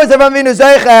Shanim. Why was Avram Avinu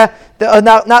zeicha?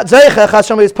 Not zeicha,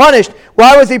 Chashem was punished.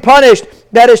 Why was he punished?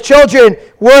 That his children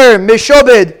were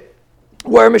mishubed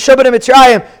in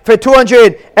Mitzrayim for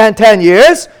 210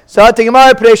 years. So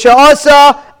Gemara Presha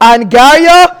Asa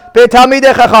Angarya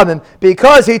beTalmidei Chachamim,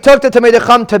 because he took the Talmidei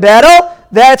Chacham to battle.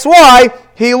 That's why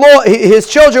his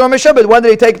children were mishubed. When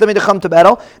did he take the Talmidei Chacham to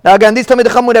battle? Now again, these Talmidei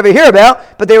Chacham we never hear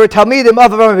about, but they were Talmidim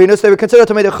of Avram Avinu, so they were considered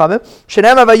Talmidei Chachamim.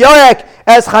 Shenemar v'Yoek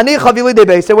as Chanicha v'Lidei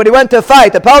Beis. So when he went to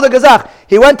fight, the Pal de Gazach,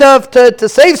 he went to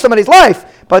save somebody's life,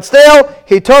 but still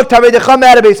he took Talmidei Chacham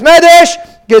out of Beis Medrash.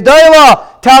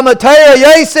 Gedola Talmud Torah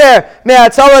Yaiser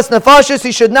Me'atzalas Nefashis.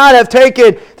 He should not have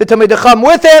taken the Talmidei Chacham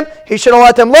with him. He should have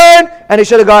let them learn, and he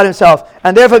should have got himself.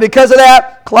 And therefore, because of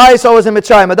that, Klal Yisrael was in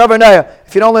Mitzrayim. Adavar Naya.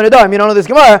 If you don't learn Nedarim, you don't know this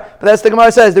Gemara. But that's the Gemara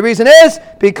says. The reason is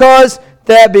because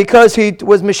he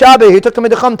was Mishabeh, he took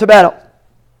Talmidei Chacham to battle.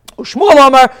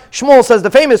 Shmuel says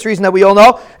the famous reason that we all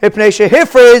know, because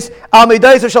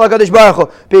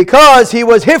he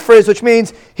was hifriz, which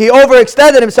means he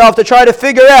overextended himself to try to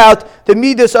figure out the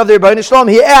midas of the Rebbeinu Shalom.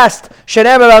 He asked,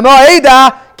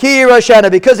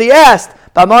 because he asked,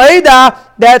 B'ma'ida,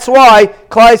 that's why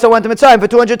Klal Yisrael went to Mitzrayim for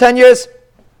 210 years.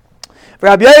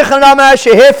 Rabbi Yochanan Amar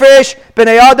shehifresh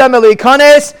b'nei Adam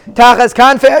elikanes tachas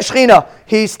kanfei hashchina.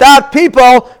 He stopped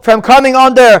people from coming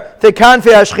under the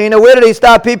kanfei hashchina. Where did he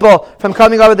stop people from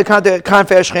coming under the kanfei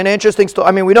hashchina? Interesting story.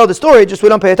 I mean, we know the story, just we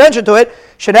don't pay attention to it.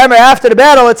 Shenemer, after the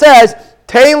battle, it says,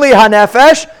 Tein li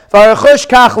hanefesh v'rechush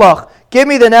kachlach. Give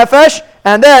me the nefesh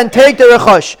and then take the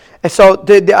rechush. And so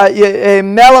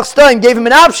Melech Stein gave him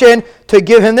an option to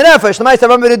give him the nefesh. The Ma'aser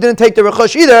Avram didn't take the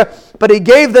rechush either, but he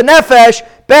gave the nefesh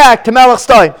back to Melech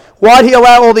Stein. Why did he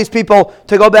allow all these people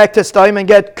to go back to Stein and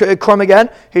get krum again?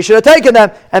 He should have taken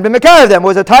them and been mekayv them. It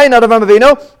was a taina of Avram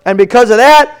Avinu, and because of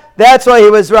that, that's why he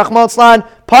was Rachmon Tzlan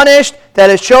punished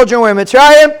that his children were in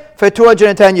Mitzrayim for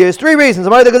 210 years. 3 reasons.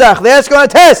 They ask you on a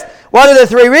test. What are the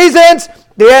 3 reasons?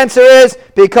 The answer is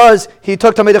because he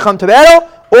took Talmidei Chacham to battle,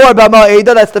 or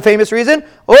B'ma'ida, that's the famous reason,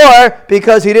 or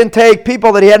because he didn't take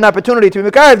people that he had an opportunity to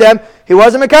mekayv them, he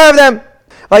wasn't mekayv them.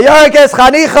 Vayarak es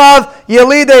chanichav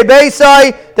yelidei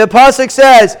beisai. The pasuk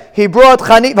says he brought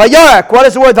chanich. Vayarak. What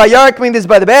does the word vayarak mean? This is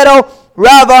by the battle.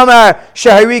 Rav Amar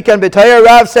sheharikan b'Torah.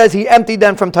 Rav says he emptied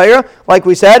them from Torah. Like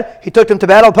we said, he took them to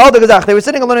battle. They were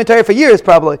sitting and learning Torah for years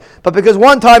probably, but because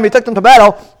one time he took them to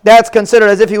battle, that's considered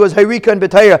as if he was harikan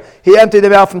b'Torah. He emptied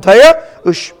them out from Torah.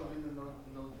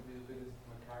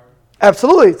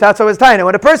 Absolutely, that's what it's taina.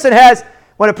 When a person has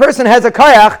a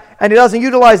kayach and he doesn't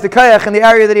utilize the kayach in the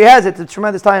area that he has, it's a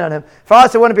tremendous taina on him. For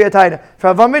us, it wouldn't be a taina.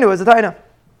 For Avram Avinu, it's a taina.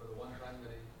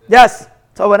 Yes.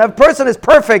 So when a person is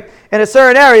perfect in a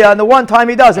certain area and the one time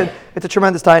he doesn't, it's a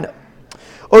tremendous taina.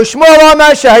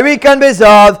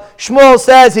 Shmuel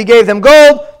says he gave them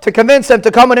gold to convince them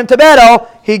to come with him to battle.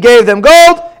 He gave them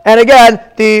gold, and again,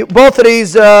 both of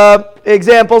these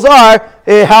examples are.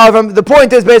 However, the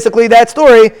point is basically that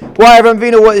story. Why Avram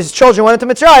Avinu, his children went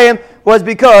into Mitzrayim, was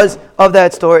because of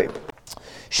that story.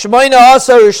 Shemaina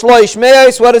Asar Shloish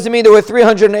Meis. What does it mean? There were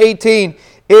 318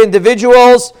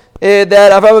 individuals that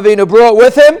Avram Avinu brought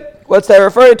with him. What's that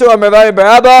referring to? Amar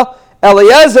Barabba.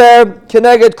 Eliezer,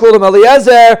 Keneged Kulam.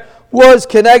 Eliezer was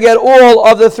Keneged all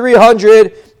of the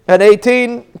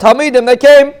 318 Talmidim that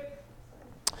came.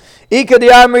 Ika the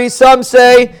Amri, some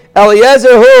say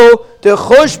Eliezer who the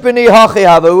Chushbini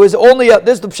Hachihava. It was only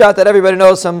this is the pshat that everybody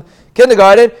knows from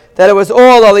kindergarten, that it was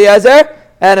all Eliezer,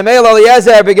 and Amela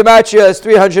Eliezer Begematria is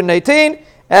 318,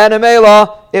 and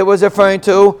Amela it was referring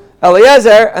to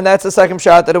Eliezer, and that's the second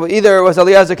pshat that either it was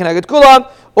Eliezer Keneged Kulam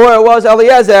or it was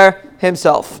Eliezer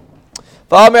himself.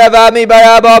 Avram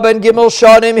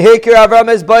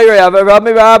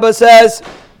Barabba says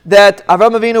that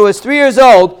Avram Avinu was 3 years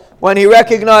old when he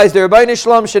recognized the Rabbeinu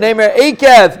Shalom Shenemer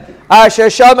Eikev Asher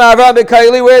Shama Avram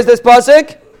B'Kaili. Where's this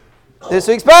pasuk? This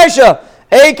week's parsha.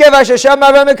 Eikev Asher Shama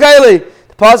Avram B'Kaili.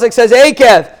 The pasuk says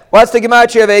Eikev. What's the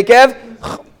gematria of Eikev?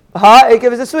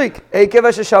 Eikev is this week. Eikev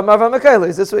Asher Shama Avram B'Kaili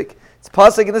is this week. It's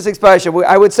pasuk in this week's parsha.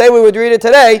 I would say we would read it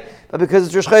today, but because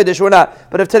it's Rosh Chodesh, we're not.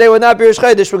 But if today would not be Rosh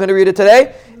Chodesh, we're going to read it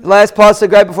today. Last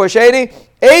pasuk right before Sheni.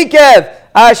 Eikev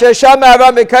Asher Shama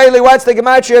Avram B'Kaili. What's the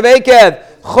gematria of Eikev?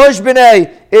 Choshbinei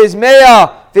is Mea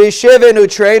V'Shivin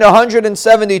Utrain,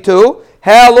 172.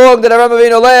 How long did Avram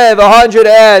Avinu live?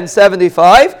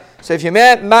 175. So if you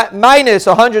minus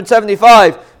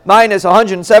 175 minus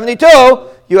 172,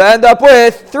 you end up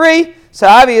with 3. So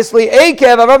obviously,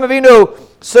 Eikev, Avram Avinu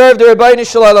served the Rabbeinu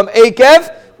Shalom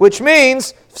Eikev, which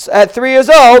means at 3 years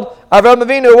old, Avram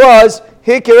Avinu was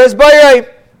Hikiras Bayei.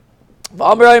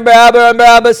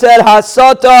 Amr said,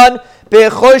 Hasatan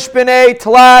B'Choshbinei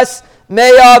Tlas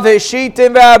Meya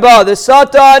V'Shitim V'Arba. The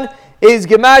Satan is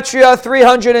Gematria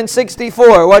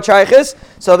 364. Watch Aichis.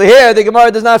 So here the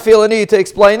Gemara does not feel a need to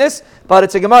explain this, but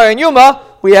it's a Gemara in Yuma.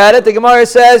 We had it. The Gemara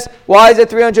says, why is it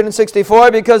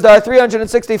 364? Because there are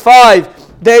 365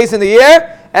 days in the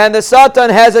year, and the Satan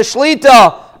has a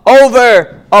shlita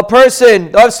over a person.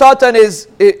 The Satan is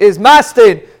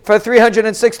mastin for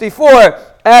 364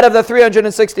 out of the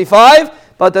 365.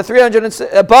 But but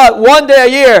 1 day a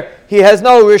year he has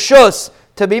no rishus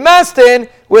to be mastin,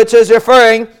 which is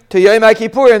referring to Yom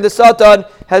Kippurim. The Satan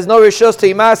has no rishus to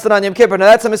be mastin on Yom Kippur. Now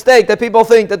that's a mistake that people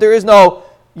think that there is no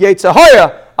Yetzer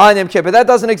Hara on Yom Kippur. That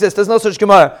doesn't exist. There's no such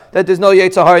Gemara that there's no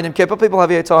Yetzer Hara on Yom Kippur. People have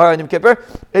Yetzer Hara on Yom Kippur.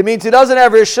 It means he doesn't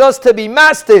have rishus to be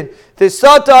mastin. The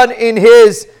Satan, in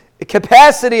his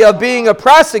capacity of being a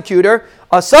prosecutor,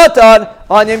 a Satan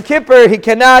on Yom Kippur, he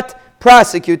cannot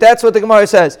prosecute. That's what the Gemara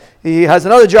says. He has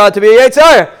another job to be a Yetzer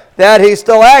Hara, that he's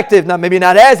still active. Maybe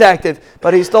not as active,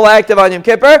 but he's still active on Yom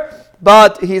Kippur.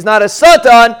 But he's not a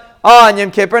Satan on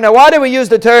Yom Kippur. Now, why do we use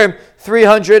the term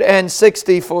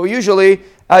 364? Usually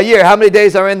a year. How many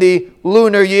days are in the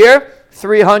lunar year?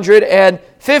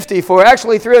 365. 354.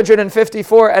 Actually,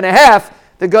 354 and a half.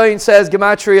 The Goyin says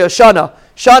Gematria Shana.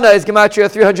 Shana is Gematria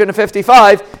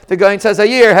 355. The Goyin says a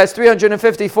year has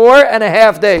 354 and a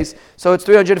half days. So it's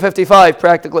 355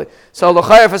 practically. So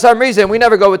L'chayr, for some reason, we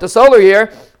never go with the solar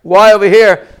year. Why over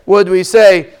here would we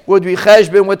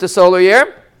cheshbin with the solar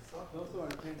year?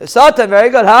 The Satan,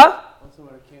 very good, huh? Also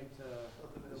when it came to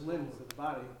the limbs of the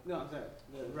body. No, I'm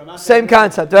sorry. Same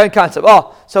concept, right concept.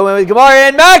 Oh, so when we Gemara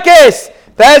in Makis,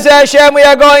 Bez Hashem, we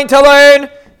are going to learn.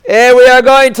 We are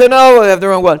going to know. We have the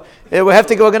wrong one. We're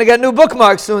going to get new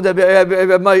bookmarks soon. We're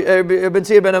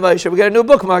getting new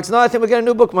bookmarks. No, I think we're getting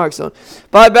new bookmarks soon.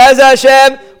 But Bez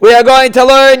Hashem, we are going to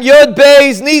learn Yud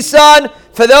Beis Nisan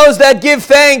for those that give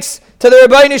thanks to the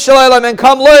Rebbeinu Shalom and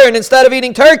come learn instead of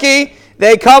eating turkey.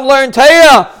 They come learn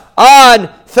Torah on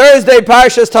Thursday.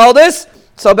 Parshas told us.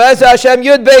 So Bez Hashem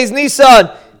Yud Beis Nisan,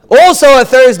 also a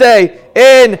Thursday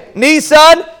in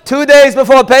Nisan, 2 days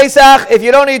before Pesach. If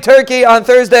you don't eat turkey on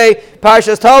Thursday,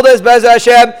 Parshas told us, Bez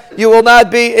Hashem, you will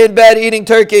not be in bed eating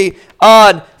turkey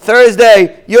on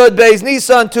Thursday. Yud Beis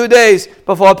Nisan, 2 days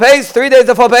before Pesach, 3 days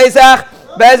before Pesach.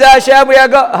 Bez Hashem, we are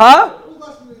going. Huh?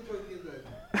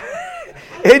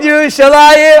 In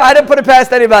Yerushalayim, I didn't put it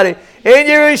past anybody. In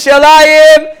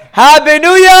Yerushalayim,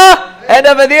 Habenuya. And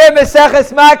over there,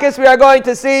 Meseches Makis, we are going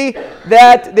to see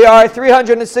that there are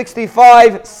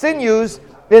 365 sinews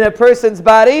in a person's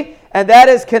body, and that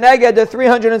is Keneged the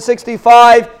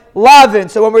 365 lavin.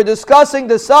 So when we're discussing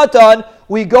the Satan,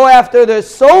 we go after the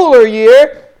solar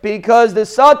year because the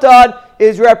Satan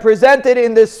is represented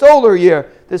in the solar year.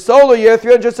 The solar year,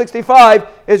 365,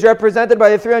 is represented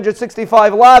by the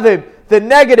 365 lavin. The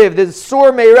negative, the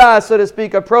sur meirah, so to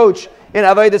speak, approach in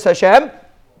Avodas Hashem.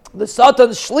 The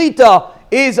Satan's Shlita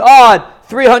is on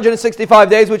 365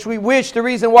 days, which we wish the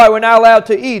reason why we're not allowed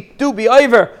to eat, do be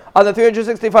over on the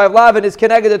 365 lavin is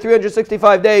connected to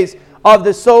 365 days of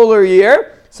the solar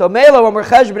year. So Mela, when we're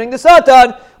cheshbening the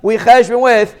Satan, we cheshben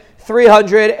with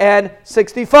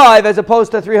 365 as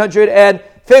opposed to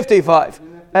 355.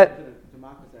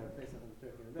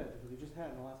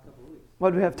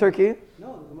 What do we have, turkey?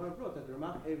 No, the Gemara brought that the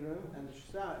Ramach Abraham and the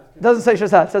Shasa. It doesn't say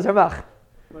Shasa, it says Ramach.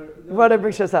 Why did I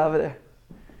bring Shasa over there?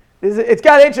 It's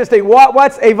kind of interesting.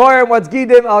 What's Evar and what's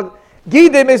Gidim?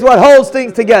 Gidim is what holds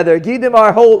things together. Gidim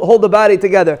are hold the body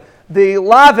together. The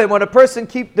lavim, when a person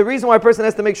the reason why a person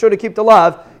has to make sure to keep the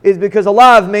lav is because a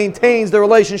lav maintains the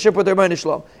relationship with their Rebbeinu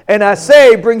Shalom. And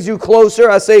asay brings you closer,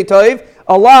 asay toiv.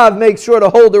 A lav makes sure to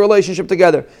hold the relationship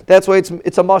together. That's why it's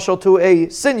a mashal to a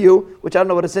sinew, which I don't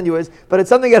know what a sinew is, but it's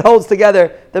something that holds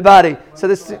together the body. So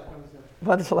this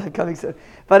wonderful life coming soon.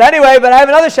 But anyway, I have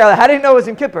another shayla. How do you know it was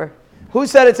Yom Kippur? Who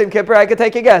said it's Yom Kippur? I could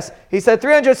take a guess. He said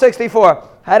 364.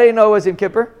 How do you know it was Yom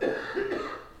Kippur?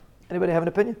 Anybody have an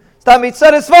opinion? Stop me.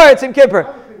 Said it's Yom Kippur.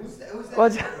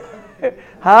 What's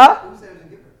huh?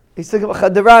 He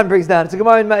said the Ran brings down. It's a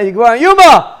Gemara in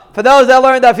Yuma. For those that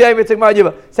learned Daf Yomi, it's a Gemara in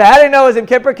Yuma. So how do you know it was Yom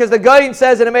Kippur? Because the Goyin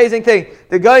says an amazing thing.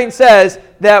 The Goyin says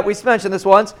that we mentioned this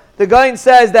once. The Goyin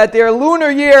says that their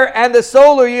lunar year and the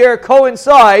solar year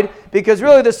coincide because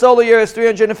really the solar year is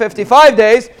 355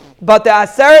 days. But the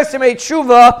Aseret Yemei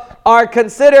Tshuva are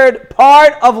considered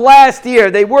part of last year.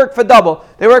 They work for double.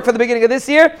 They work for the beginning of this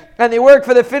year, and they work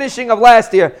for the finishing of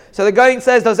last year. So the Goyin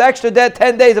says those extra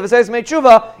 10 days of Aseret Yemei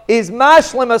Tshuva is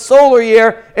mashlim a solar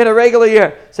year in a regular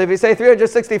year. So if you say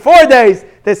 364 days,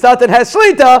 the Satan has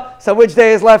Shlita, so which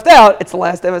day is left out? It's the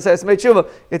last day of Aseret Yemei Tshuva.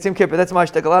 It's Yom Kippur. That's my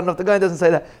shtickle. I don't know if the Goyin doesn't say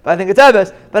that, but I think it's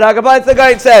Eves. But Agabait the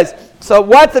Goyin says. So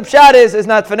what the pshat is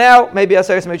not for now. Maybe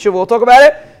Aseret Yemei Tshuva, we'll talk about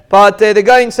it. But the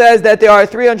Goyin says that there are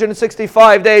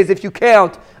 365 days if you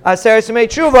count Aseret Yemei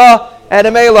Tshuva and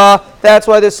Amela. That's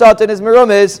why the Satan is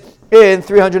Merumiz in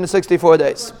 364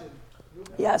 days.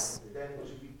 Yes.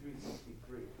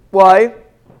 Why?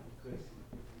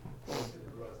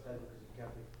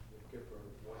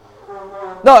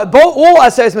 No, all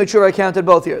Aseret Yemei Tshuva are counted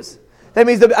both years. That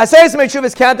means the Aseret Yemei Tshuva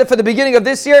is counted for the beginning of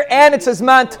this year and it says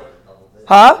Mant.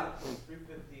 Huh?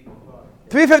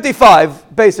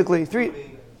 355, basically.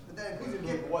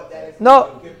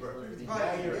 No,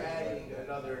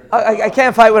 I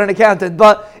can't fight with an accountant.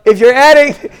 But if you're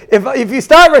adding, if you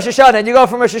start Rosh Hashanah and you go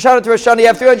from Rosh Hashanah to Rosh Hashanah, you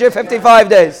have 355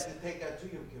 days.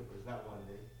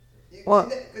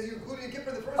 What?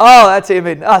 Oh, that's what you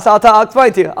mean. So I'll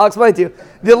explain to you. I'll explain to you.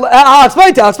 I'll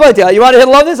explain to you. You want to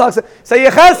love this? So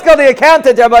Yecheskel, the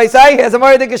accountant, Rabbi Isai, has a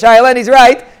Moridik Shayla, and he's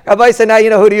right. Rabbi Isai, now you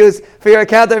know who to use for your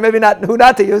accountant, maybe not who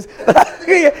not to use.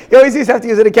 You always have to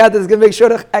use an accountant that's going to make sure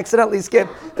to accidentally skip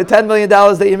the $10 million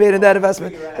that you made in that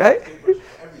investment. Right?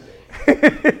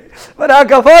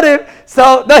 But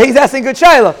so no, he's asking good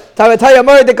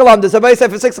shaila. Somebody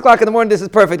said for 6 o'clock in the morning, this is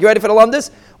perfect. You ready for the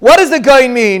lumdus? What does the guy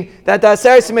mean that the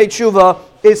Aseres Yemei Tshuva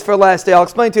is for last day? I'll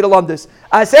explain to you the lumdus.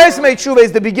 Aseres Yemei Tshuva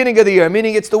is the beginning of the year,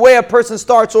 meaning it's the way a person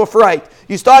starts off right.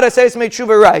 You start Aseres Yemei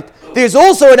Tshuva right. There's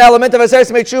also an element of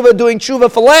Aseres Yemei Tshuva doing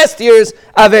Tshuva for last year's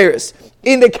Averis.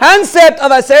 In the concept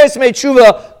of Aseres Yemei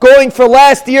Tshuva going for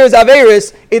last year's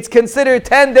Averis, it's considered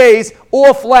 10 days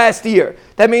off last year.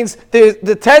 That means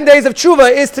the 10 days of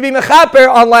tshuva is to be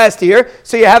mechaper on last year.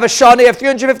 So you have a shana, you have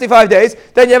 355 days.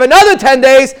 Then you have another 10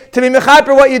 days to be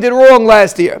mechaper what you did wrong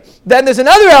last year. Then there's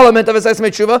another element of Aseres Yemei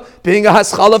Tshuva, being a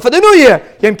haschala for the new year.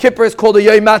 Yom Kippur is called a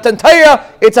Yom Matan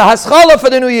Torah. It's a haschala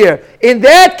for the new year. In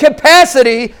that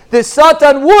capacity, the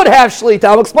Satan would have shlita.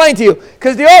 I'll explain to you.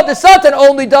 Because the Satan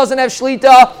only doesn't have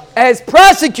shlita as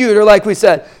prosecutor, like we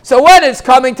said. So when it's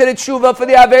coming to the tshuva for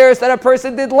the averis that a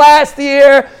person did last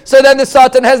year, so then the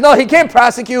Satan he can't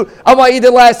prosecute on what he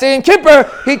did last year. In Kippur,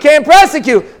 he can't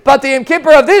prosecute. But the Yom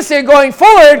Kippur of this year going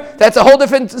forward, that's a whole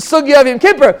different sugya of Yom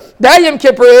Kippur. That Yom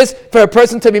Kippur is for a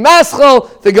person to be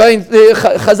maschal. The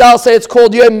Chazal say it's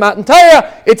called Yom Matan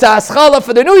Torah. It's a haschala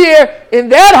for the new year. In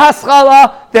that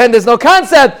haschala, then there's no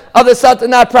concept of the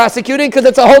Satan not prosecuting because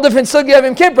it's a whole different sugya of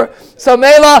Yom Kippur. So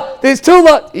Mela, there's two.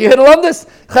 You hear the lumdus?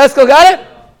 Cheskel got it?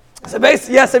 So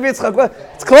basically, yes, it's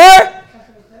clear?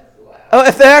 Oh,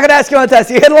 if they're not going to ask you on test,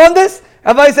 you hear the lumdus?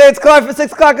 If I say it's clear for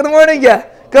 6 o'clock in the morning, yeah.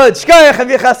 Good. Shkoyach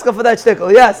have you cheskel for that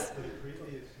shtickle. Yes. For the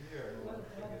previous year,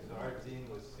 our deen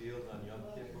was sealed on Yom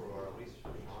Kippur or at least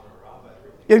from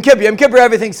Shana Rabbah. Yom Kippur,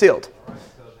 everything's sealed. So then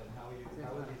how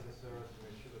are these Aseres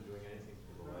Yemei Tshuva doing anything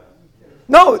for the last year?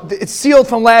 No, it's sealed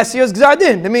from last year's Gzar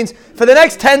Din. That means for the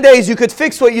next 10 days you could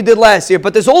fix what you did last year.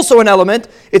 But there's also an element,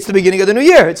 it's the beginning of the new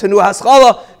year. It's a new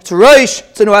haschala, it's a rosh,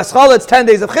 it's a new haschala, it's 10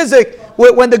 days of chizik.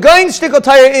 When the Goyin shtickle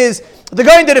Torah is, the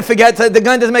Goyin didn't forget, the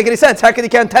Goyin doesn't make any sense. How can he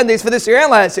count 10 days for this year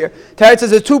and last year? Torah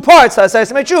says there's 2 parts to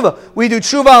Aseres Yemei Tshuva. We do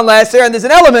tshuva on last year and there's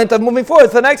an element of moving forward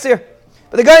for the next year.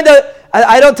 But the Goyin does,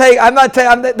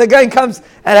 the guy comes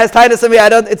and has tightness on me.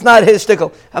 It's not his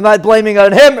shtickle. I'm not blaming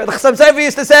on him. The Chassam Sofer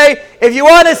used to say, if you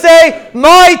want to say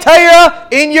my Torah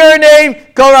in your name,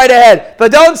 go right ahead.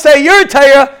 But don't say your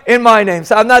Torah in my name.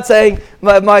 So I'm not saying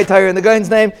my Torah in the guy's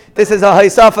name. This is a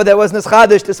Haisafa that was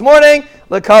Nischadish this morning.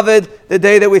 L'kavod, the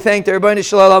day that we thanked the Rebbeinu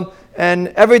Shalom. And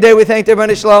every day we thank the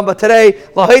Rebbeinu Shalom, but today,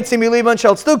 L'haitzim Yiliman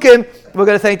Shal Tzdukim, we're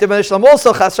going to thank the Rebbeinu Shalom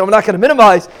also. Chas Shalom, we're not going to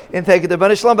minimize in thanking the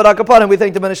Rebbeinu Shalom, but Akapanim, we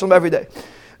thank the Rebbeinu Shalom every day.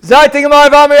 Zayt the Gemara,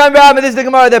 this is the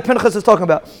Gemara that Pinchas is talking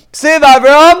about. Ksiv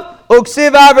Avraham,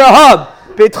 Uksiv Avraham.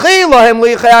 Betchi Lahem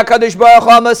Lichei HaKadosh Baruch Hu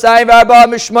Masayim V'arba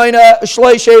Mishmayna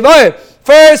Shloi Shevayim.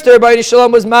 First, the Rebbeinu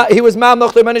Shalom was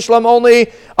Mamnoch the Rebbeinu Shalom only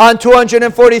on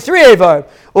 243 Evarim.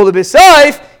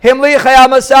 Ulebisayif, Him Lichei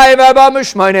HaMasayim V'arba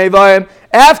Mishmayna Evarim.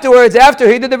 Afterwards, after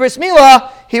he did the bris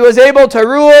milah, he was able to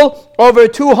rule over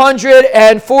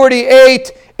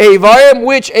 248 Evarim,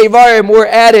 which Evarim were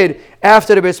added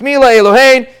after the bris milah.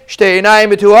 Elohein, Shtei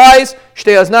Einayim with 2 eyes,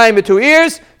 Shtei Aznayim with 2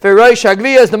 ears, V'rosh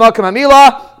Hagviyah is the Makam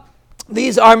HaMilah.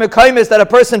 These are mekaymis that a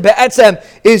person be'etzem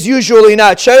is usually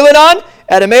not shaylan on.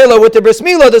 At a mela with the bris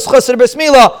milah, the schus of the bris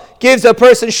milah gives a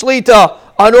person shlita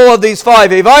on all of these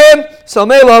 5 Evarim. So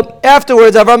mela,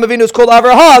 afterwards, Avraham Avinu is called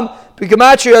Avraham,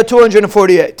 Gematria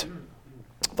 248.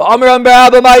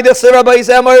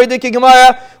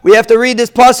 We have to read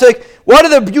this pasuk. One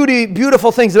of the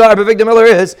beautiful things about Rabbi Victor Miller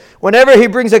is, whenever he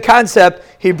brings a concept,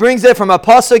 he brings it from a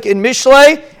pasuk in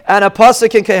Mishlei and a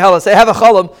pasuk in Kehelas. They have a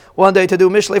cholam one day to do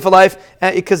Mishlei for life,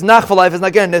 because Nach for life is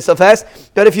not getting this so fast.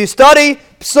 But if you study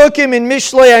psukim in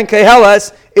Mishlei and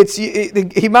Kehelas,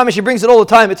 he brings it all the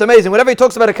time. It's amazing. Whenever he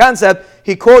talks about a concept,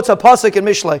 he quotes a pasuk in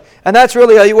Mishlei, and that's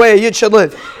really a way a yid should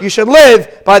live. You should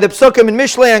live by the psukim in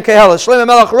Mishlei and Kehelas. Shlomo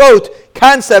Melech wrote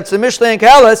concepts in Mishlei and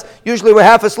Kehelas. Usually we're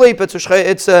half asleep. It's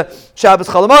Shabbos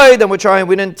Chalamoid, and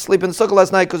we didn't sleep in the sukkah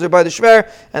last night because we're by the shver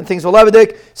and things were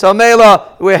levidik. So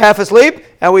Mela, we're half asleep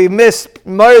and we miss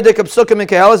Maradik of psukim in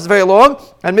Kehelas. It's very long,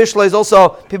 and Mishlei is also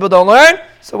people don't learn.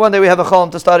 So one day we have a cholam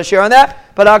to start a share on that.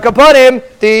 But Akapanim,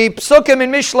 the psukim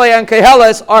in Mishlei and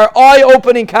Kehelas are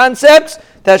eye-opening concepts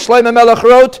that Shlomo Melech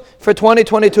wrote for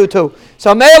 2022 too.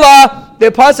 So Mela,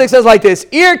 the pasuk says like this: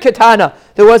 Ir Ketana,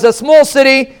 there was a small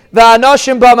city,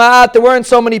 Va'anoshim Ba'ma'at, there weren't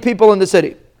so many people in the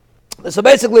city. So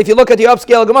basically, if you look at the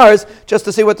upscale Gemaras, just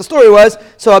to see what the story was,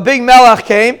 so a big melech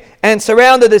came and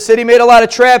surrounded the city, made a lot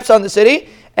of traps on the city,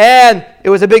 and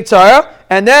it was a big tzara.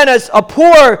 And then as a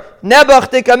poor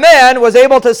Nebuchadnezzar man was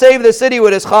able to save the city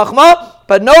with his chachma,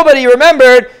 but nobody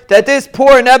remembered that this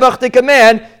poor Nebuchadnezzar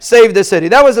man saved the city.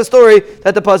 That was the story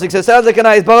that the pasuk says. Sounds like a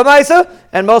nice Baba Maisa,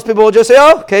 and most people will just say,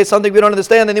 oh, okay, something we don't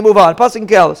understand, then they move on. Pasuk and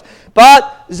careless.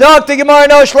 But Zok the Gemara,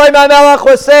 no, Shlomo Melech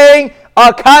was saying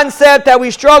a concept that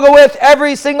we struggle with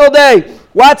every single day.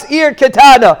 What's Ir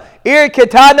Ketana? Ir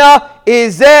Ketana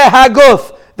is Zeh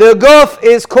HaGuf. The Guf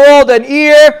is called an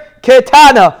Ir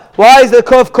Ketana. Why is the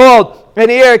Kuf called an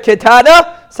Ir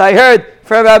Ketana? So I heard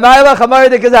from Rabbi Amar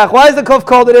de Kazakh. Why is the Kuf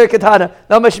called an Ir Ketana?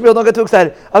 No, Meshmil, don't get too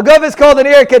excited. A Guf is called an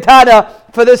Ir Ketana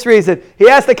for this reason. He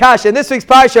asked the Kasha. In this week's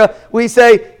Parsha, we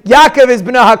say Yaakov is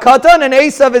B'nai HaKatan and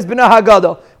Esav is B'nai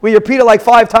HaGadol. We repeat it like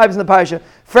 5 times in the Parsha.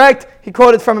 Fact, he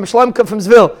quoted from Shlemka from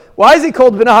Zvil. Why is he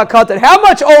called B'nai HaKatan? How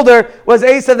much older was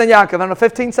Esav than Yaakov? I don't know,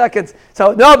 15 seconds.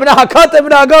 So, no, B'nai HaKatan,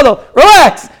 B'nai HaGadol.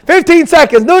 Relax! 15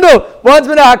 seconds. No. One's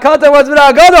B'nai HaKatan, one's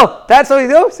B'nai HaGadol. That's what he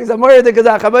does. He's a Moyer de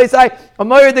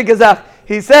Gazach.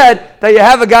 He said that you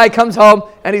have a guy comes home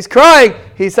and he's crying.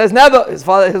 He says, never. His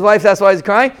wife asks why he's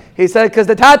crying. He said, because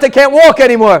the tata can't walk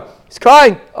anymore. He's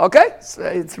crying. Okay,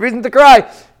 it's reason to cry.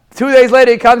 2 days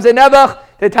later, he comes in Nebuch.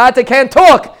 The tata can't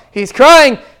talk. He's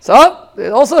crying. So,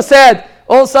 it's also sad.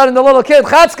 All of a sudden, the little kid,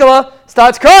 Chatzkala,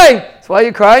 starts crying. So why are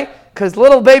you crying? Because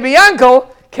little baby Yankel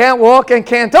can't walk and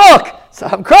can't talk. So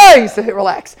I'm crying. So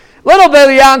relax. Little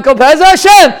baby Yankel, Pez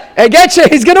Hashem, and get you.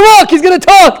 He's going to walk. He's going to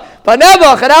talk. But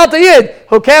Nebuch and Alta Yid,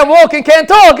 who can't walk and can't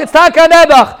talk, it's Taka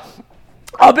Nebuch.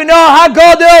 Abinah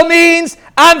HaGodel means,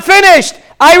 I'm finished.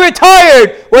 I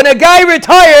retired. When a guy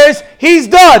retires, he's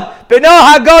done.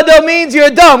 Binah HaGodel means you're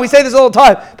done. We say this all the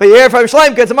time. But you hear from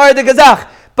Shleimka, it's Amar de Gazach.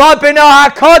 But Binah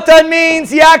HaKatan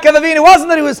means Yaakov Avinu. It wasn't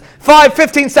that he was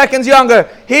 15 seconds younger.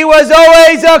 He was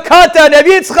always a Katan of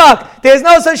Yitzchak. There's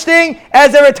no such thing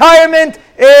as a retirement.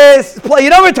 You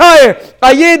don't retire.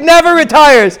 A Yid never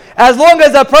retires. As long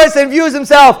as a person views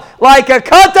himself like a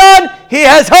Katan, he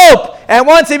has hope. And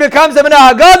once he becomes a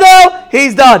Binah HaGodel,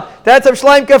 he's done. That's a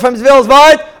Shleimka from Zvil's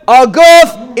Vart. A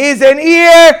Guf is an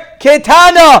Ir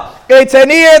Ketana. It's an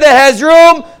ear that has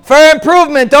room for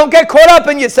improvement. Don't get caught up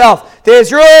in yourself.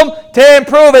 There's room to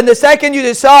improve. And the second you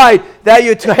decide that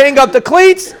you hang up the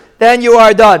cleats, then you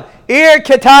are done. Ir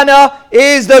Ketana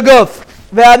is the Guf.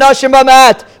 Ve'anashim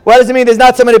b'mat. What does it mean? There's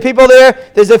not so many people there.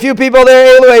 There's a few people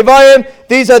there. Elu Evarim.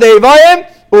 These are the Evarim.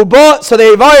 So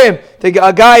the Evarim,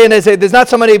 a guy, and there's not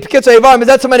so many Kitzur Evarim. There's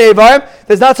not so many Evarim.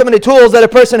 There's not so many tools that a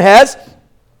person has.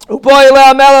 A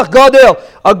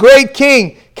great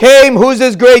king came. Who's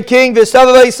this great king? I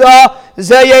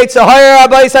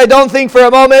don't think for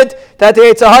a moment that the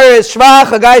Yitzhahara is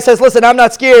shvach. A guy says, listen, I'm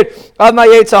not scared of my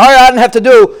Yitzhahara. I don't have to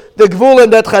do the gvulim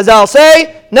that Chazal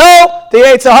say. No, the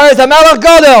Yitzhahara is a melech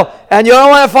gadol. And you don't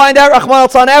want to find out, Rahman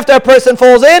al-Tzan, after a person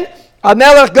falls in, a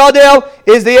melech gadol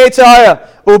is the Yitzhahara.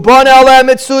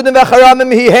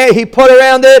 He put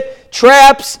around it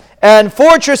traps and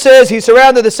fortresses. He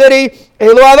surrounded the city. He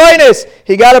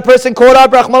got a person caught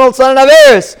up, Rahman al-Tzan, in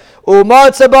Averis.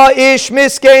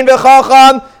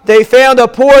 They found a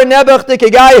poor Nebuch, a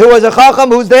guy who was a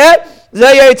Chacham. Who's that?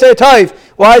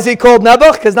 Why is he called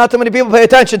Nebuch? Because not too many people pay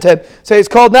attention to him. So he's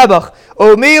called Nebuch.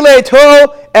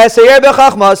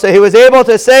 So he was able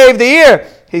to save the year.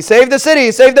 He saved the city.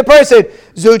 He saved the person.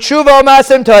 Zutshuva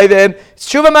masim tovim.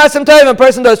 Tshuva masim tovim. A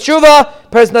person does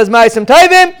tshuva. Person does masim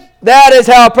tovim. That is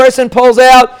how a person pulls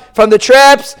out from the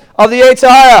traps of the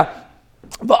Yitzhahara.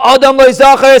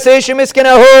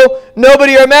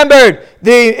 Nobody remembered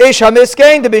the Ish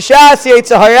HaMiskein, the Bishas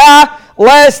Yitzhahara,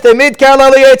 lest the Midkar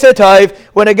Lali Yitzhahara.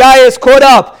 When a guy is caught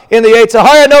up in the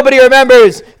Yitzhahara, nobody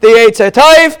remembers the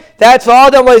Yitzhahara. That's for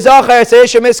Adam Loizachar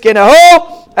Seish HaMiskein.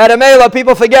 At Amela,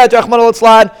 people forget Rahman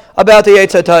al-Tzlan about the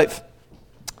Yitzhahara.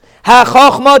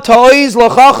 Ha-Chachma To'iz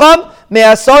L'Chacham.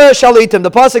 Me'asara shalitim.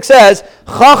 The pasuk says,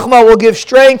 Chachma will give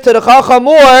strength to the Chacham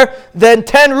more than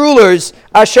 10 rulers,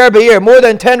 asher be'ir, more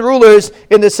than 10 rulers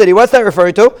in the city. What's that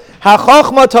referring to?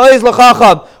 Ha-Chachma ta'iz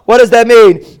l'Chacham. What does that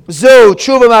mean? Zu,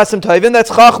 tshuva masim tayvim.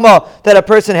 That's Chachma that a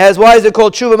person has. Why is it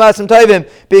called tshuva masim tayvim?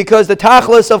 Because the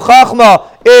tachlis of Chachma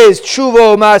is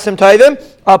tshuva masim tayvim.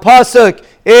 A pasuk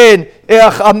in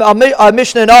a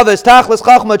Mishnah Novice, Tachlis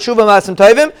Chachma Tshuva Masim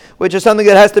Tovim, which is something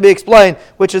that has to be explained,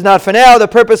 which is not for now. The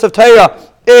purpose of Torah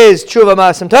is Tshuva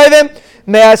Masim Tovim.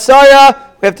 Me'asaya,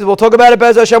 we'll talk about it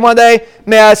Bez Hashem one day.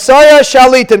 Me'asaya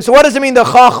Shalitim. So what does it mean, the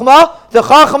Chachma? The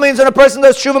Chachma means when a person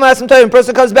does Tshuva Masim Tovim, a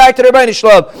person comes back to the Rebbeinu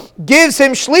Shalom, gives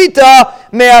him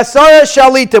Shlita, Me'asaya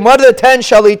Shalitim. What are the 10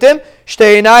 Shalitim?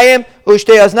 Shtei Einayim,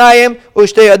 Ushtei Aznayim,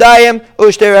 Ushtei Adayim,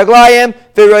 Ushtei Raglayim,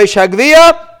 V'Rosh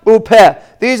Hagviyah, Upeh.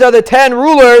 These are the 10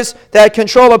 rulers that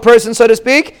control a person, so to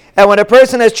speak. And when a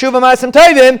person has tshuva masim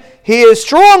tovim, he is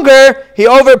stronger. He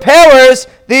overpowers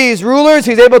these rulers.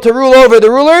 He's able to rule over the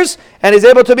rulers, and he's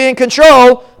able to be in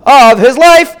control of his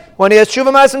life when he has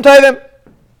tshuva ma'asim tovim.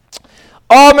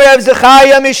 We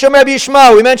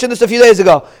mentioned this a few days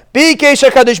ago.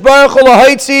 HaKadosh Baruch Hu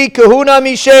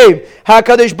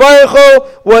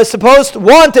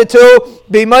wanted to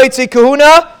be Maitzi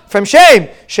Kahuna from Shem.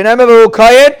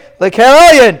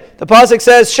 The pasuk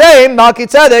says Shem, Malki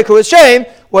Tzedek, who is Shem,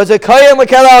 was a Kayin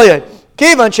L'Kel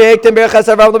once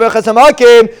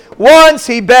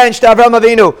he benched Avram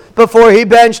Avinu, before he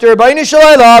benched Rabbeinu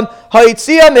Shalom,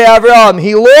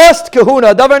 he lost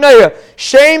Kahuna, Davar Neir.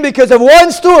 Shame, because of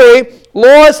one story,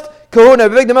 lost Kahuna.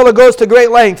 Big Miller goes to great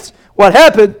lengths. What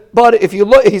happened? But if you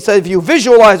look, he said, if you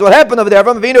visualize what happened over there,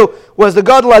 Avram Avinu was the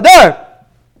Gadol Adar.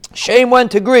 Shem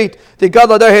went to greet the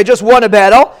Gadol Adar. He had just won a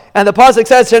battle, and the pasuk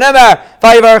says, "Shenemar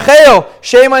vayivarcheu."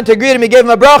 Shem went to greet him. He gave him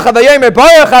a bracha. Vayomer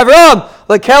Baruch Avram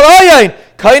lekel ayin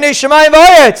kainei shemayim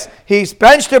v'aretz. He's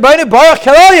benched Rabbeinu Baruch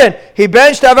Kel Ayin. He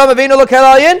benched Avram Avinu lekel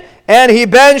ayin, and he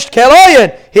benched Kel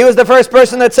Ayin. He was the first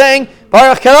person that's saying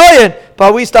Baruch Kel Ayin.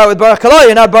 But we start with Baruch Kel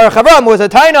Ayin, not Baruch Avram. It was a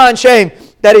taina on Shem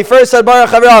that he first said Baruch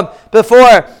Avram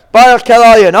before Baruch Kel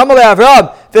Ayin. Amalei Avram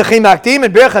v'chi makdim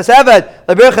and birchas eved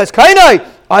lebirchas kainai.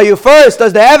 Are you first?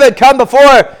 Does the Eved come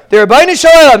before the Rabbeinu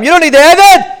Shalom? You don't need the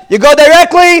Eved. You go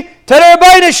directly to the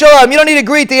Rabbeinu Shalom. You don't need to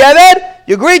greet the Eved.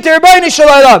 You greet the Rabbeinu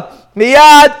Shalom.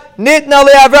 Miyad nitna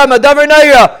le'Avram adavar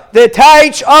naira. The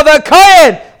taich of a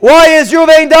Kayin. Why is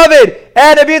Ruvain David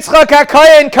and Yitzchak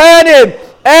HaKayin Kayanim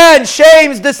and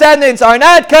Shem's descendants are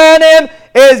not Kayanim?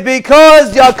 Is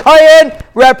because the Kayin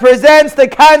represents the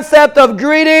concept of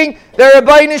greeting the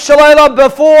Rabbeinu Shalom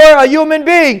before a human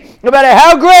being. No matter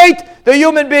how great the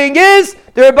human being is,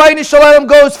 the Rabbeinu Shalom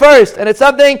goes first. And it's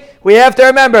something we have to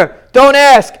remember. Don't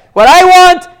ask what I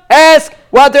want, ask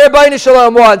what the Rabbeinu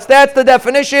Shalom wants. That's the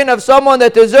definition of someone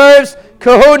that deserves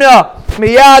kahuna.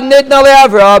 Miyad nitna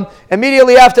le'Avram.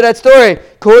 Immediately after that story,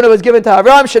 kahuna was given to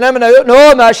Avram. Shenem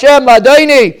no Hashem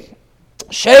ladayni.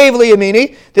 Shev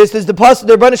liyamini. This is the pasuk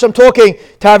the Rebbeinu Shalom talking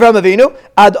to Avram Avinu.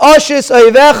 Ad ashis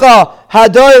oivecha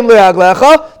hadoim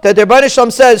le'aglecha. That the Rebbeinu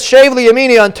Shalom says, Shev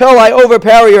liyamini, until I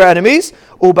overpower your enemies.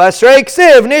 Ubasrei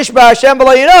ksiv nishba Hashem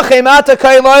b'layinachem ata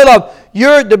kayin lo'olam.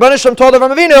 The Rebbeinu Shalom told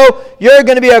Avram Avinu, you're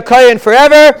going to be a kayin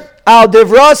forever. Al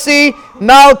divrasi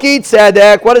malki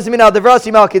tzedek. What does it mean? Al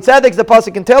divrasi malki tzedek. The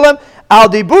pasuk can tell him. Al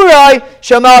diburai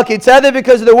shemalki tzedek,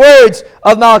 because of the words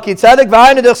of malki tzedek.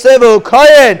 V'hainu dechsevu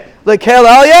kayin lekel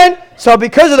alien. So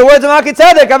because of the words of malki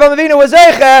tzedek, Avram Avinu was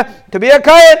zeicha to be a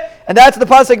kayin, and that's what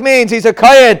the pasuk means. He's a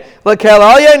kayin lekel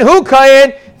alien. Who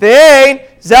kayin? Ve'ein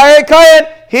zarei kayin.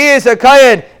 He is a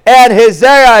kayin, and his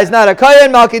zera is not a kayin.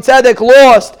 Malki tzedek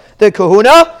lost the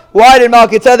kahuna. Why did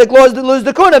Malki Tzedek lose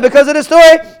the kahuna? Because of the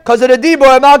story. Because of the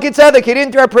dibur of Malki Tzedek. He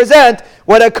didn't represent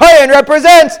what a kayin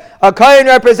represents. A kayin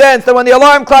represents that when the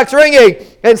alarm clock's ringing,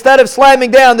 instead of slamming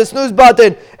down the snooze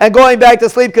button and going back to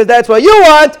sleep because that's what you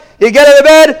want, you get out of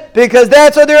bed because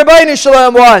that's what the Rabbeinu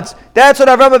Shalom wants. That's what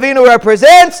Avram Avinu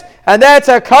represents, and that's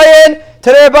a kayin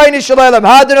to the Rabbeinu Shalom.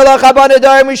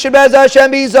 We should bez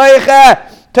Hashem be zaycha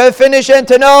to finish and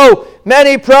to know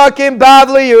many prakim,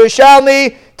 Bavli,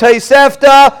 Yerushalmi,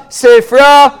 Tosefta,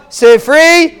 Sifra,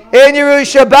 Sifri, in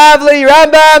Yerusha, Bavli,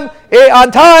 Rambam,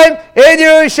 on time, in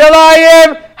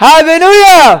Yerushalayim.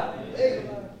 Hallelujah.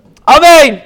 Amen.